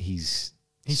like he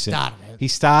started it. He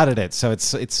started it. So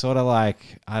it's sort of like,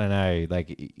 I don't know,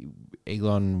 like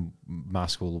Elon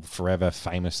Musk will forever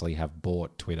famously have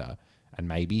bought Twitter, and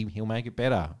maybe he'll make it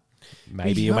better.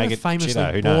 Maybe he'll make it famously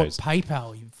shitter. Who bought knows?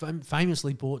 PayPal. He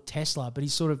famously bought Tesla, but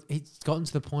he's gotten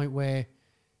to the point where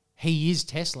he is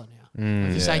Tesla now. Like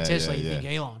if you say Yeah, Tesla, yeah, you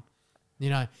think Elon,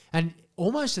 and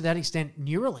almost to that extent,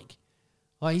 Neuralink.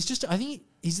 Like I think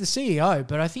he's the CEO,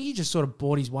 but I think he just sort of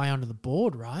bought his way onto the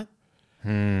board, right? He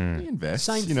invests,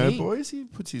 Same you know, thing. boys. He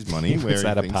puts his money where puts he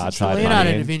that thinks it's apartheid right. Leonardo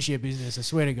money da in. Vinci a business, I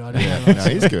swear to God. Yeah, no,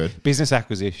 he's good. Business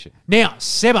acquisition. Now,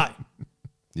 Sebo,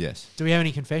 Yes. do we have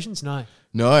any confessions? No.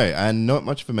 No, and not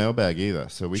much for mailbag either.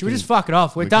 So we Should can, we just fuck it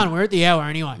off? We're done. We're at the hour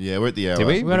anyway. Yeah, we're at the hour. Did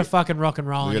we? We've got to fucking rock and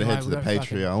roll We got to anyway. head to the We've gotta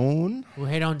fucking- Patreon. We'll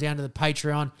head on down to the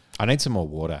Patreon. I need some more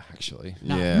water, actually.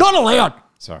 No, Yeah. not allowed.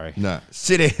 Sorry. No,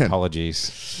 sit down.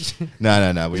 Apologies.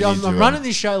 No. We need I'm to running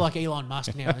this show like Elon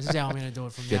Musk now. This is how I'm going to do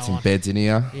it from get now some on. beds in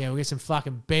here. Yeah, we'll get some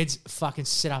fucking beds fucking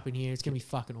set up in here. It's going to be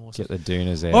fucking awesome. Get the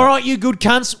Doonas out. All right, you good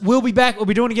cunts. We'll be back. We'll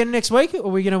be doing it again next week, or are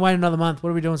we going to wait another month? What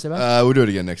are we doing, Sebo? We'll do it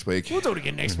again next week. We'll do it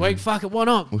again next week. Fuck it, why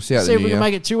not? We'll see how if the we new can year.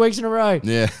 make it 2 weeks in a row.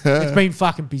 Yeah. It's been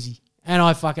fucking busy. And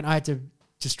I had to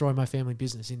destroy my family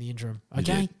business in the interim.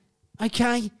 Okay?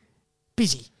 Okay?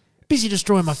 Busy. Busy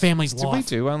destroying my family's Did we life.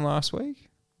 do one last week?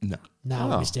 No. No,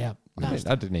 we Oh. missed out. No,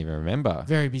 I didn't even remember.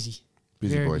 very busy.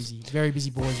 Busy very boys. busy. Very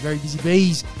busy boys. Very busy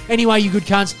bees. Anyway, you good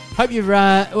cunts. Hope you're...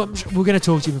 we're going to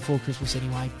talk to you before Christmas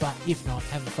anyway. But if not,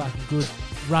 have a fucking good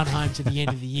run home to the end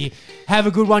of the year. Have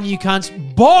a good one, you cunts.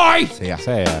 Bye! See ya.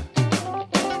 See ya.